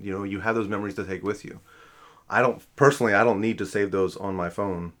 and you have those memories to take with you. I don't need to save those on my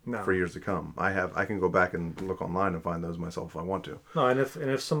phone No. for years to come. I can go back and look online and find those myself if I want to. No, and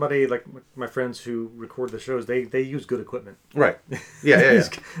if somebody like my friends who record the shows, they use good equipment. Right. Yeah.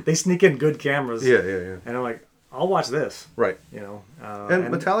 They sneak in good cameras. Yeah. And I'm like, I'll watch this. Right. And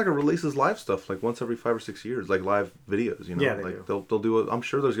Metallica releases live stuff like once every 5 or 6 years, like live videos. Yeah, they like do. they'll do it. I'm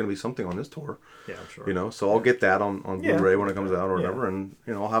sure there's going to be something on this tour. Yeah, I'm sure. So I'll get that on Yeah. Blu-ray when it comes out or Yeah. whatever, and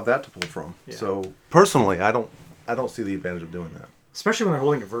I'll have that to pull from. Yeah. So personally, I don't see the advantage of doing that. Especially when they're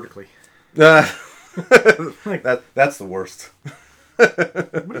holding it vertically. Like, That's the worst. what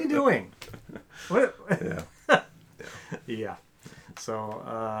are you doing? What? Yeah. Yeah. So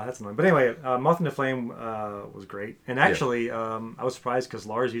that's annoying. But anyway, Moth into Flame was great, and actually, I was surprised because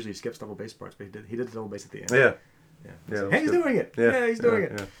Lars usually skips double bass parts, but he did the double bass at the end. Yeah. Yeah. Yeah, So, that was hey, he's good. doing it. Yeah, Yeah, he's doing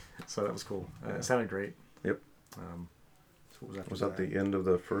it. yeah. So that was cool. It sounded great. Yep. So what was after Was that the end of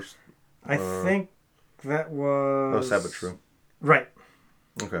the first? I think that was. Oh, Sabbath True. Right.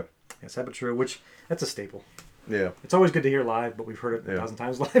 Okay. Yeah, Sabbath True, which that's a staple. Yeah. It's always good to hear live, but we've heard it Yeah. 1,000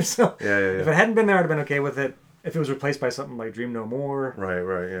 times live. So Yeah. if it hadn't been there, I'd have been okay with it. If it was replaced by something like Dream No More,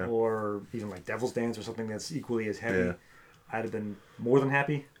 Right. Yeah. or even like Devil's Dance or something that's equally as heavy, Yeah. I'd have been more than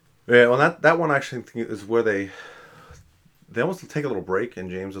happy. Yeah. Well, that one I actually think is where they almost take a little break, and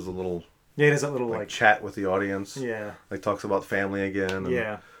James does a little Yeah, it has that little like like chat with the audience. yeah, Like talks about family again. And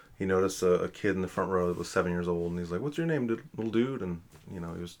yeah, He noticed a kid in the front row that was 7 years old, and he's like, "What's your name, little dude?" And he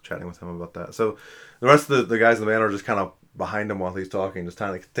was chatting with him about that. So the rest of the guys in the band are just kind of behind him while he's talking, just kind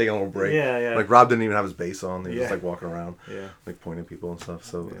of like taking a little break. Yeah. Like Rob didn't even have his bass on; he was Yeah. just like walking around, yeah. like pointing at people and stuff.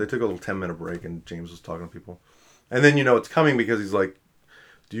 So Yeah. they took a little 10-minute break, and James was talking to people. And then it's coming because he's like,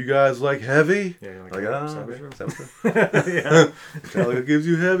 "Do you guys like heavy?" Yeah, you're like, like, "Yeah, ah, Sabbath okay, True." Sabbath True. yeah, Metallica gives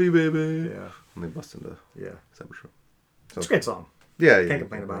you heavy, baby. yeah, And they bust into yeah. Sabbath True. It's a great song. Yeah. Can't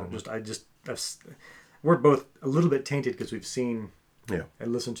complain about it. We're both a little bit tainted because we've seen Yeah.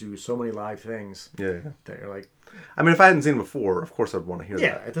 and listened to so many live things Yeah. that you're like, I mean, if I hadn't seen it before, of course I'd want to hear that.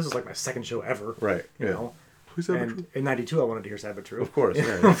 yeah, this is like my second show ever. Right. You Yeah. know. Who's Sabbath True? And in '92, I wanted to hear Sabbath True. Of course,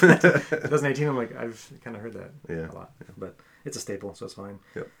 yeah. 2018, I'm like, I've kind of heard that Yeah. a lot, but it's a staple, so it's fine.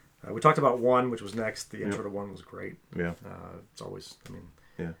 Yep. We talked about One, which was next. The intro to One was great. Yeah. It's always,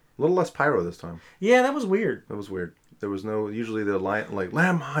 Yeah. A little less pyro this time. yeah, that was weird. That was weird. There was no, usually the line, like,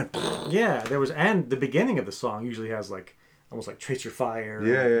 landmine. Yeah, there was, and the beginning of the song usually has like almost like Trace Your Fire,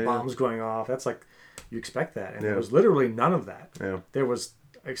 Yeah. bombs going off. That's like you expect that, and Yeah. there was literally none of that. Yeah. There was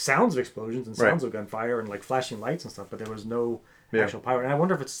like, sounds of explosions and Right. sounds of gunfire and like flashing lights and stuff, but there was no Yeah. actual pyro. And I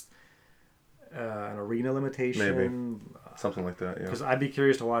wonder if it's an arena limitation. Something like that, yeah. Because I'd be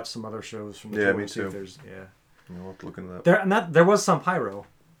curious to watch some other shows from the Yeah, tour me and see if too. there's We'll have to look into that. there was some pyro,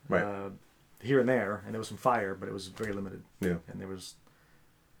 Right. here and there, and there was some fire, but it was very limited. Yeah. And there was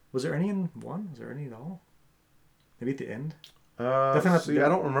Was there any in one? Was there any at all? Maybe at the end? See, Definitely not- I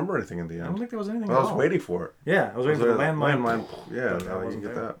don't remember anything in the end. I don't think there was anything Well, at I was all. waiting for it. Yeah, I was waiting for the landmine. Yeah, but that now you wasn't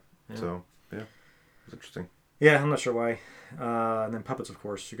get there. that. Yeah. So, yeah. It was interesting. Yeah, I'm not sure why. And then puppets, of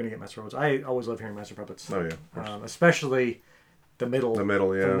course. You're going to get Master Puppets. I always love hearing Master Puppets. Oh, yeah. Of course. Especially the middle. The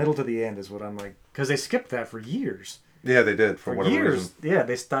middle, yeah. The middle to the end is what I'm like. Because they skipped that for years. Yeah, they did, for whatever years. reason. Yeah,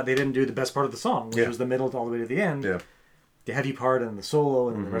 they thought they didn't do the best part of the song, which Yeah. was the middle all the way to the end. Yeah. The heavy part and the solo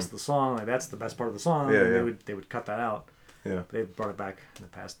and the rest of the song. Like, that's the best part of the song. Yeah, and yeah. They would cut that out. Yeah. They brought it back in the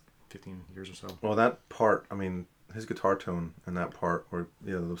past 15 years or so. Well, that part, I mean, his guitar tone and that part, where,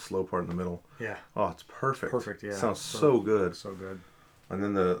 the slow part in the middle. Yeah. Oh, it's perfect. Perfect, yeah. Sounds so good. So good. And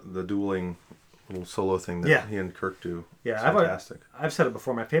then the dueling little solo thing that Yeah. he and Kirk do. Yeah, It's I've fantastic. said it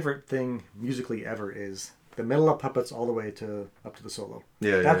before. My favorite thing musically ever is the middle of Puppets all the way up to the solo.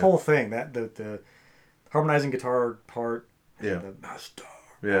 Yeah, that yeah. whole thing, the harmonizing guitar part, and Yeah. the master,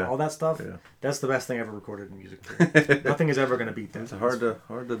 Yeah. all that stuff. Yeah. That's the best thing ever recorded in music. Nothing is ever going to beat that. It's hard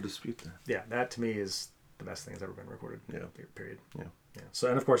to dispute that. Yeah, that to me is the best thing that's ever been recorded. Yeah. Period. Yeah. Yeah. So,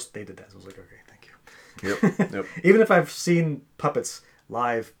 and of course they did that. So I was like, okay, thank you. Yep. Even if I've seen Puppets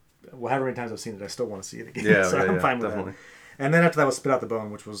live, however many times I've seen it, I still want to see it again. Yeah, so yeah, I'm yeah, fine with definitely. that. And then after that was Spit Out the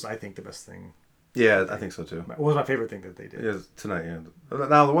Bone, which was, I think, the best thing. Yeah, I think so too. What was my favorite thing that they did? Yeah, tonight. Yeah.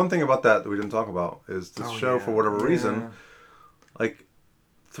 Now the one thing about that we didn't talk about is this show, for whatever reason, like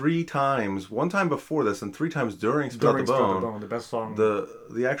 3 times, one time before this and 3 times during Spit Out the Bone, the best song.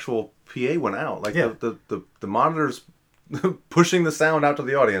 the actual PA went out. Like Yeah. the monitors pushing the sound out to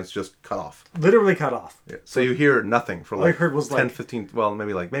the audience just cut off. Literally cut off. Yeah. So you hear nothing for All I like heard was 10, like- 15, well,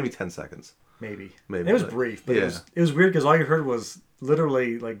 maybe 10 seconds. Maybe. Maybe, It was but- brief, but yeah. it was weird because all you heard was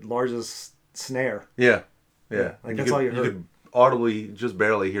literally like Lars's snare. Yeah. Yeah, Yeah. like, And that's all you You heard. could audibly, just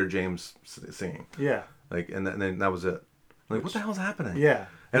barely hear James singing. Yeah. Like, and then that was it. Like, what the hell's happening? Yeah.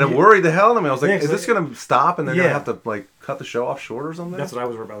 And it worried the hell out of me. I was like, Yeah, is 'cause this going to stop and they're going Yeah. to have to, like, cut the show off short or something? That's what I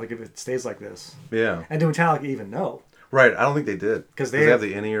was worried about. Like if it stays like this. Yeah. And do Metallica even know? Right. I don't think they did. 'Cause they they have have-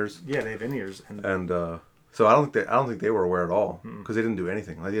 the in-ears. Yeah, they have in-ears. And And so I don't think they were aware at all. Because they didn't do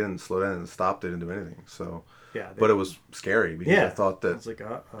anything. Like, they didn't slow down and stop. They didn't do anything. So, yeah. but it was scary because yeah. I thought that It's like,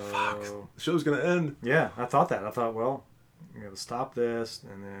 the show's going to end. Yeah, I thought that. I thought, well, you know, stop this,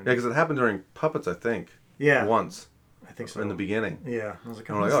 and then Yeah, because it happened during Puppets, I think. Yeah. Once. I think so. In the beginning. Yeah, I was like,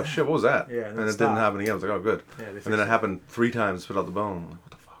 And I'm like, oh shit, what was that? Yeah, and then it stop. didn't happen again. I was like, oh good. Yeah, they and fixed then it it. happened 3 times. Spit Out the Bone. I'm like,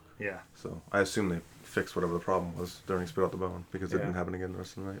 what the fuck? Yeah, So I assume they fixed whatever the problem was during Spit Out the Bone because it Yeah. didn't happen again the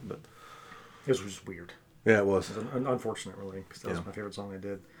rest of the night. But it was just weird. yeah, it was. It was unfortunate, really, because that was Yeah. my favorite song they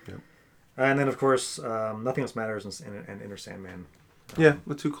did. Yep. And then, of course, Nothing Else Matters and Inner Sandman. Yeah,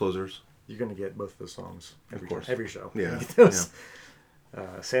 the 2 closers. You're going to get both of those songs every, course. every show. Yeah, You get those.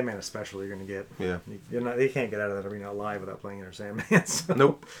 Sandman especially, you're going to get. Yeah. They can't get out of that arena alive without playing Inner Sandman. So.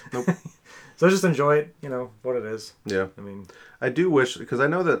 Nope. So just enjoy it, what it is. Yeah. I mean, I do wish, because I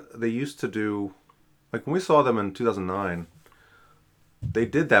know that they used to do, like when we saw them in 2009, they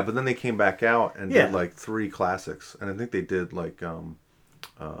did that, but then they came back out and Yeah. did like 3 classics. And I think they did like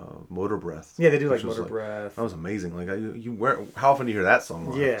Motor Breath. yeah, they do like which was, Motor Breath. That was amazing. Like how often do you hear that song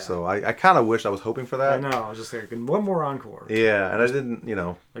live? Yeah. So I kind of wish I was hoping for that. I know, I was just thinking, one more encore. Yeah, and I didn't,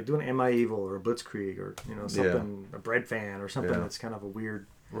 Like doing Am I Evil or Blitzkrieg or, something, a Bread Fan or something Yeah. that's kind of a weird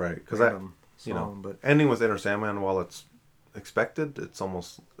right, because random you know, song. But ending with Inner Sandman, while it's expected, it's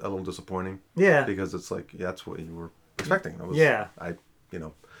almost a little disappointing yeah, because it's like that's what you were expecting. That was, Yeah. yeah.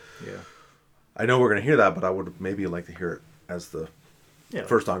 yeah. I know we're gonna hear that, but I would maybe like to hear it as the Yeah.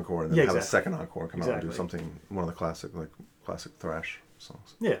 first encore, and then Yeah, have a exactly. second encore come out and do Exactly. something, one of the classic thrash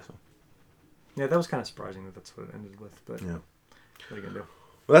songs. Yeah. So, Yeah, that was kind of surprising that that's what it ended with. But yeah. what are you going to do?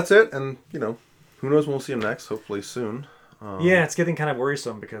 Well, that's it, and who knows when we'll see him next? Hopefully soon. Yeah, it's getting kind of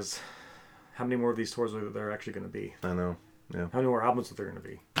worrisome because how many more of these tours are there actually going to be? I know. Yeah. How many more albums are there going to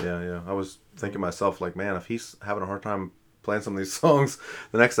be? Yeah. I was thinking to myself, like, man, if he's having a hard time playing some of these songs,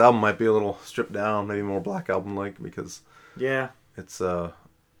 the next album might be a little stripped down, maybe more Black Album-like, because Yeah. it's, I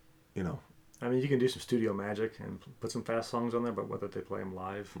mean, you can do some studio magic and put some fast songs on there, but whether they play them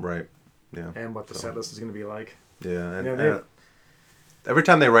live right. Yeah. and what the set list is going to be like. Yeah. And, Yeah, they- every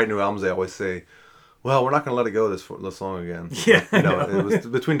time they write new albums, they always say, well, we're not going to let it go this long again. Yeah, I It was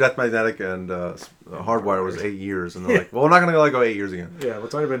between Death Magnetic and Hardwire was 8 years, and they're like, well, we're not going to let it go 8 years again. Yeah, well,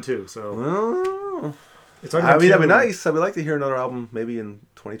 it's already been 2, so Well, it's already I been mean, that'd be 2. nice. I would like to hear another album maybe in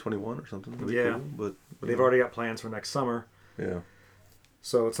 2021 or something. That'd be Yeah. cool, but But they've already got plans for next summer, yeah,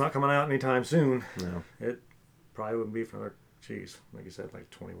 so it's not coming out anytime soon. yeah, It probably wouldn't be for another, like you said, like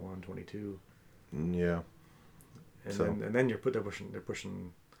 21, 22. yeah, And So- then they're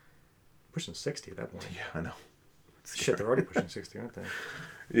pushing 60 at that point. yeah. I know. Shit, they're already pushing 60, aren't they?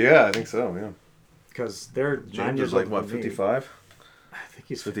 Yeah, I think so. Yeah. Because they're 9 James years is like older what, than me. 55? I think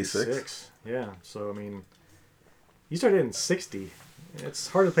he's 56? 56. Yeah. So I mean, you started in 60. It's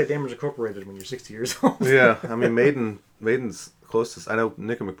hard to play Damage Incorporated when you're 60 years old. Yeah, I mean Maiden's closest. I know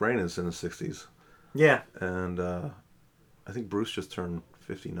Nick McBrain is in his 60s, Yeah. and I think Bruce just turned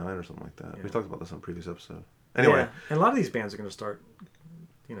 59 or something like that. Yeah. We talked about this on a previous episode. Anyway, Yeah. And a lot of these bands are going to start,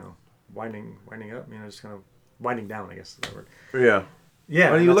 winding up. Just kind of winding down. I guess is that word. yeah. Yeah.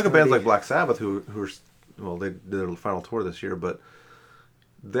 Well, and you that's look at gonna bands be- like Black Sabbath, who they did their final tour this year, but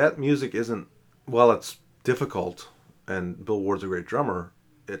that music isn't. While it's difficult, and Bill Ward's a great drummer,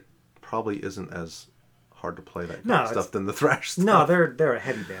 it probably isn't as hard to play that kind No, of it's- stuff than the thrash stuff. No, they're a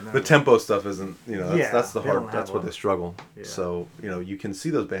heady band. The tempo stuff isn't, that's, Yeah, that's the they hard. don't have That's where one. they struggle. Yeah. So you can see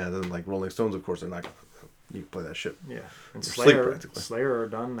those bands, and like Rolling Stones, of course, they're not. You play that shit. Yeah, and Sleep, Slayer, practically. Slayer are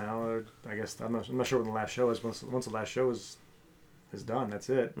done now. I guess I'm not sure when the last show is. Once the last show is done, that's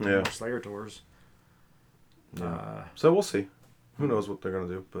it. No Yeah. more Slayer tours. So we'll see. Who knows what they're gonna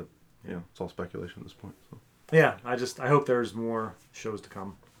do? But it's all speculation at this point. So. Yeah, I hope there's more shows to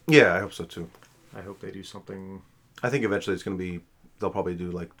come. Yeah, I hope so too. I hope they do something. I think eventually it's gonna be. They'll probably do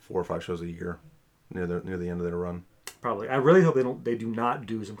like 4 or 5 shows a year, near the end of their run. Probably. I really hope they do not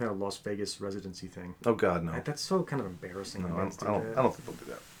do some kind of Las Vegas residency thing. Oh God, no. That's so kind of embarrassing. No, when I bands don't, do I that. don't think they'll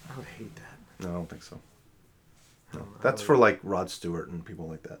do that. I would hate that. No, I don't think so. No. know. That's for like Rod Stewart and people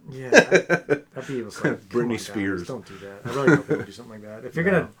like that. Yeah, that'd be even like, Britney come on, guys, Spears. don't do that. I really hope they would do something like that. If you're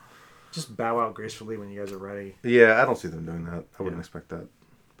gonna just bow out gracefully when you guys are ready. Yeah, I don't see them doing that. I wouldn't Yeah. expect that,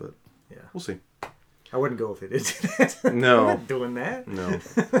 but Yeah, we'll see. I wouldn't go if they did do that. No. I'm not doing that. No,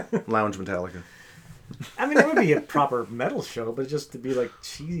 Lounge Metallica. I mean, it would be a proper metal show, but just to be like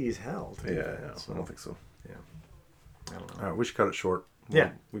cheesy as hell. to do Yeah, that, yeah, so, I don't think so. Yeah, I don't All know. right, we should cut it short.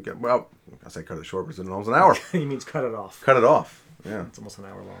 Yeah. I say cut it short because it's almost an hour. He means cut it off. Cut it off. Yeah, It's almost an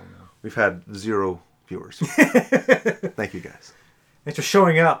hour long now. we've had 0 viewers. Thank you guys. Thanks for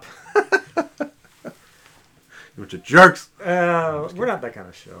showing up. You bunch of jerks. We're not that kind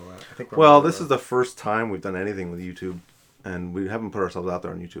of show. I think. Well, this is the first time we've done anything with YouTube, and we haven't put ourselves out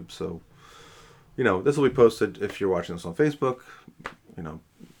there on YouTube. So, this will be posted if you're watching this on Facebook. It's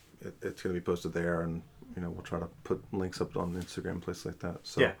going to be posted there, and we'll try to put links up on Instagram, places like that.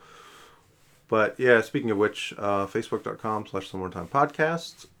 So, Yeah. But yeah, speaking of which,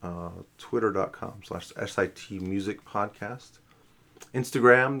 Facebook.com/SomewhereInTimePodcast, Twitter.com/SIT Music Podcast,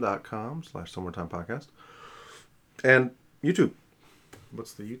 Instagram.com/SomewhereInTimePodcast, and YouTube.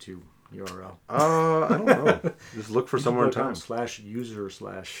 What's the YouTube URL? I don't know. Just look for Somewhere in Time.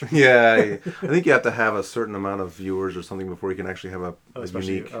 /user/ Yeah, I think you have to have a certain amount of viewers or something before you can actually have a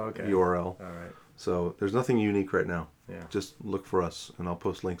especially- unique okay. URL. All right. So there's nothing unique right now. Yeah. Just look for us, and I'll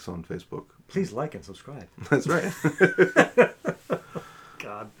post links on Facebook. Please like and subscribe. That's right.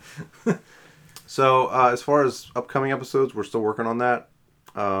 God. So as far as upcoming episodes, we're still working on that.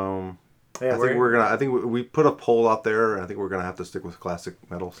 Yeah, I think we're gonna. I think we put a poll out there, and I think we're gonna have to stick with classic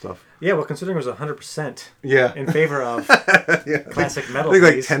metal stuff. Yeah, well, considering it was 100% Yeah. in favor of Yeah. classic metal, I think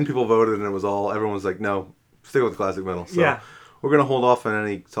like please. 10 people voted, and everyone was like, "No, stick with classic metal." So Yeah. we're gonna hold off on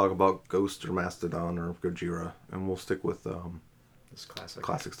any talk about Ghost or Mastodon or Gojira, and we'll stick with It's classic.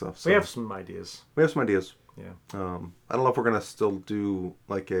 classic stuff. So We have some ideas. we have some ideas. Yeah. I don't know if we're gonna still do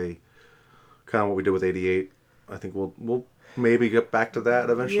like a kind of what we did with '88. I think we'll maybe get back to that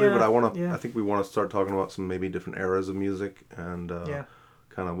eventually, Yeah, but I yeah. think we want to start talking about some maybe different eras of music and Yeah.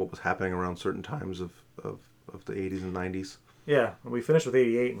 kind of what was happening around certain times of the '80s and '90s. Yeah, and we finished with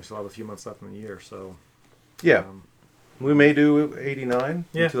 88, and we still have a few months left in the year, so... Yeah, we may do '89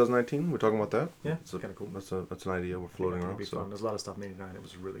 Yeah. in 2019. We're talking about that. Yeah, It's kinda cool. That's an idea we're floating It'll around. be So fun. There's a lot of stuff in 89 that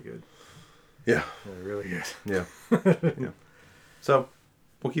was really good. yeah, Really good. yeah, yeah. So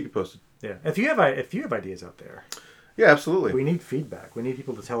we'll keep you posted. Yeah. If you have ideas out there, Yeah, absolutely. we need feedback. We need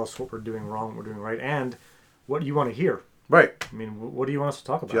people to tell us what we're doing wrong, what we're doing right, and what you want to hear. Right. I mean, what do you want us to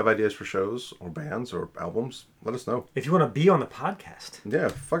talk about? If you have ideas for shows or bands or albums, let us know. If you want to be on the podcast, Yeah,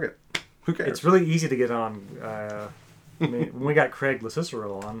 fuck it. Who cares? it's really easy to get on. I mean, when we got Craig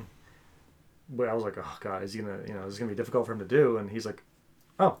LaCicero on, I was like, oh god, is he gonna, this is gonna be difficult for him to do, and he's like,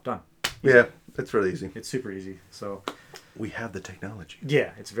 oh, done. Yeah, it's really easy. It's super easy. So We have the technology.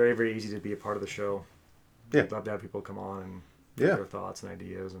 yeah, it's very very easy to be a part of the show. Yeah. I'd love to have people come on and give Yeah. their thoughts and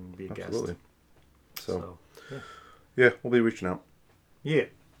ideas and be a Absolutely. guest. So, yeah. yeah, we'll be reaching out. Yeah.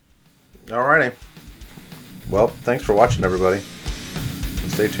 Alrighty. Well, thanks for watching, everybody.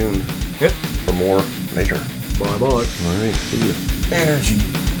 And stay tuned Yep. for more later. Bye-bye. Alright, see you.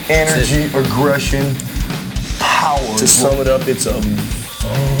 Energy, aggression, power. To sum it up, it's a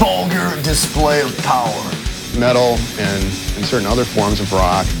vulgar display of power. metal and certain other forms of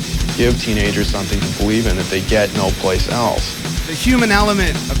rock give teenagers something to believe in that they get no place else. The human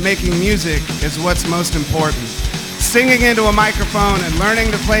element of making music is what's most important. Singing into a microphone and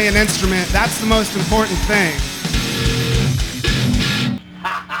learning to play an instrument, that's the most important thing.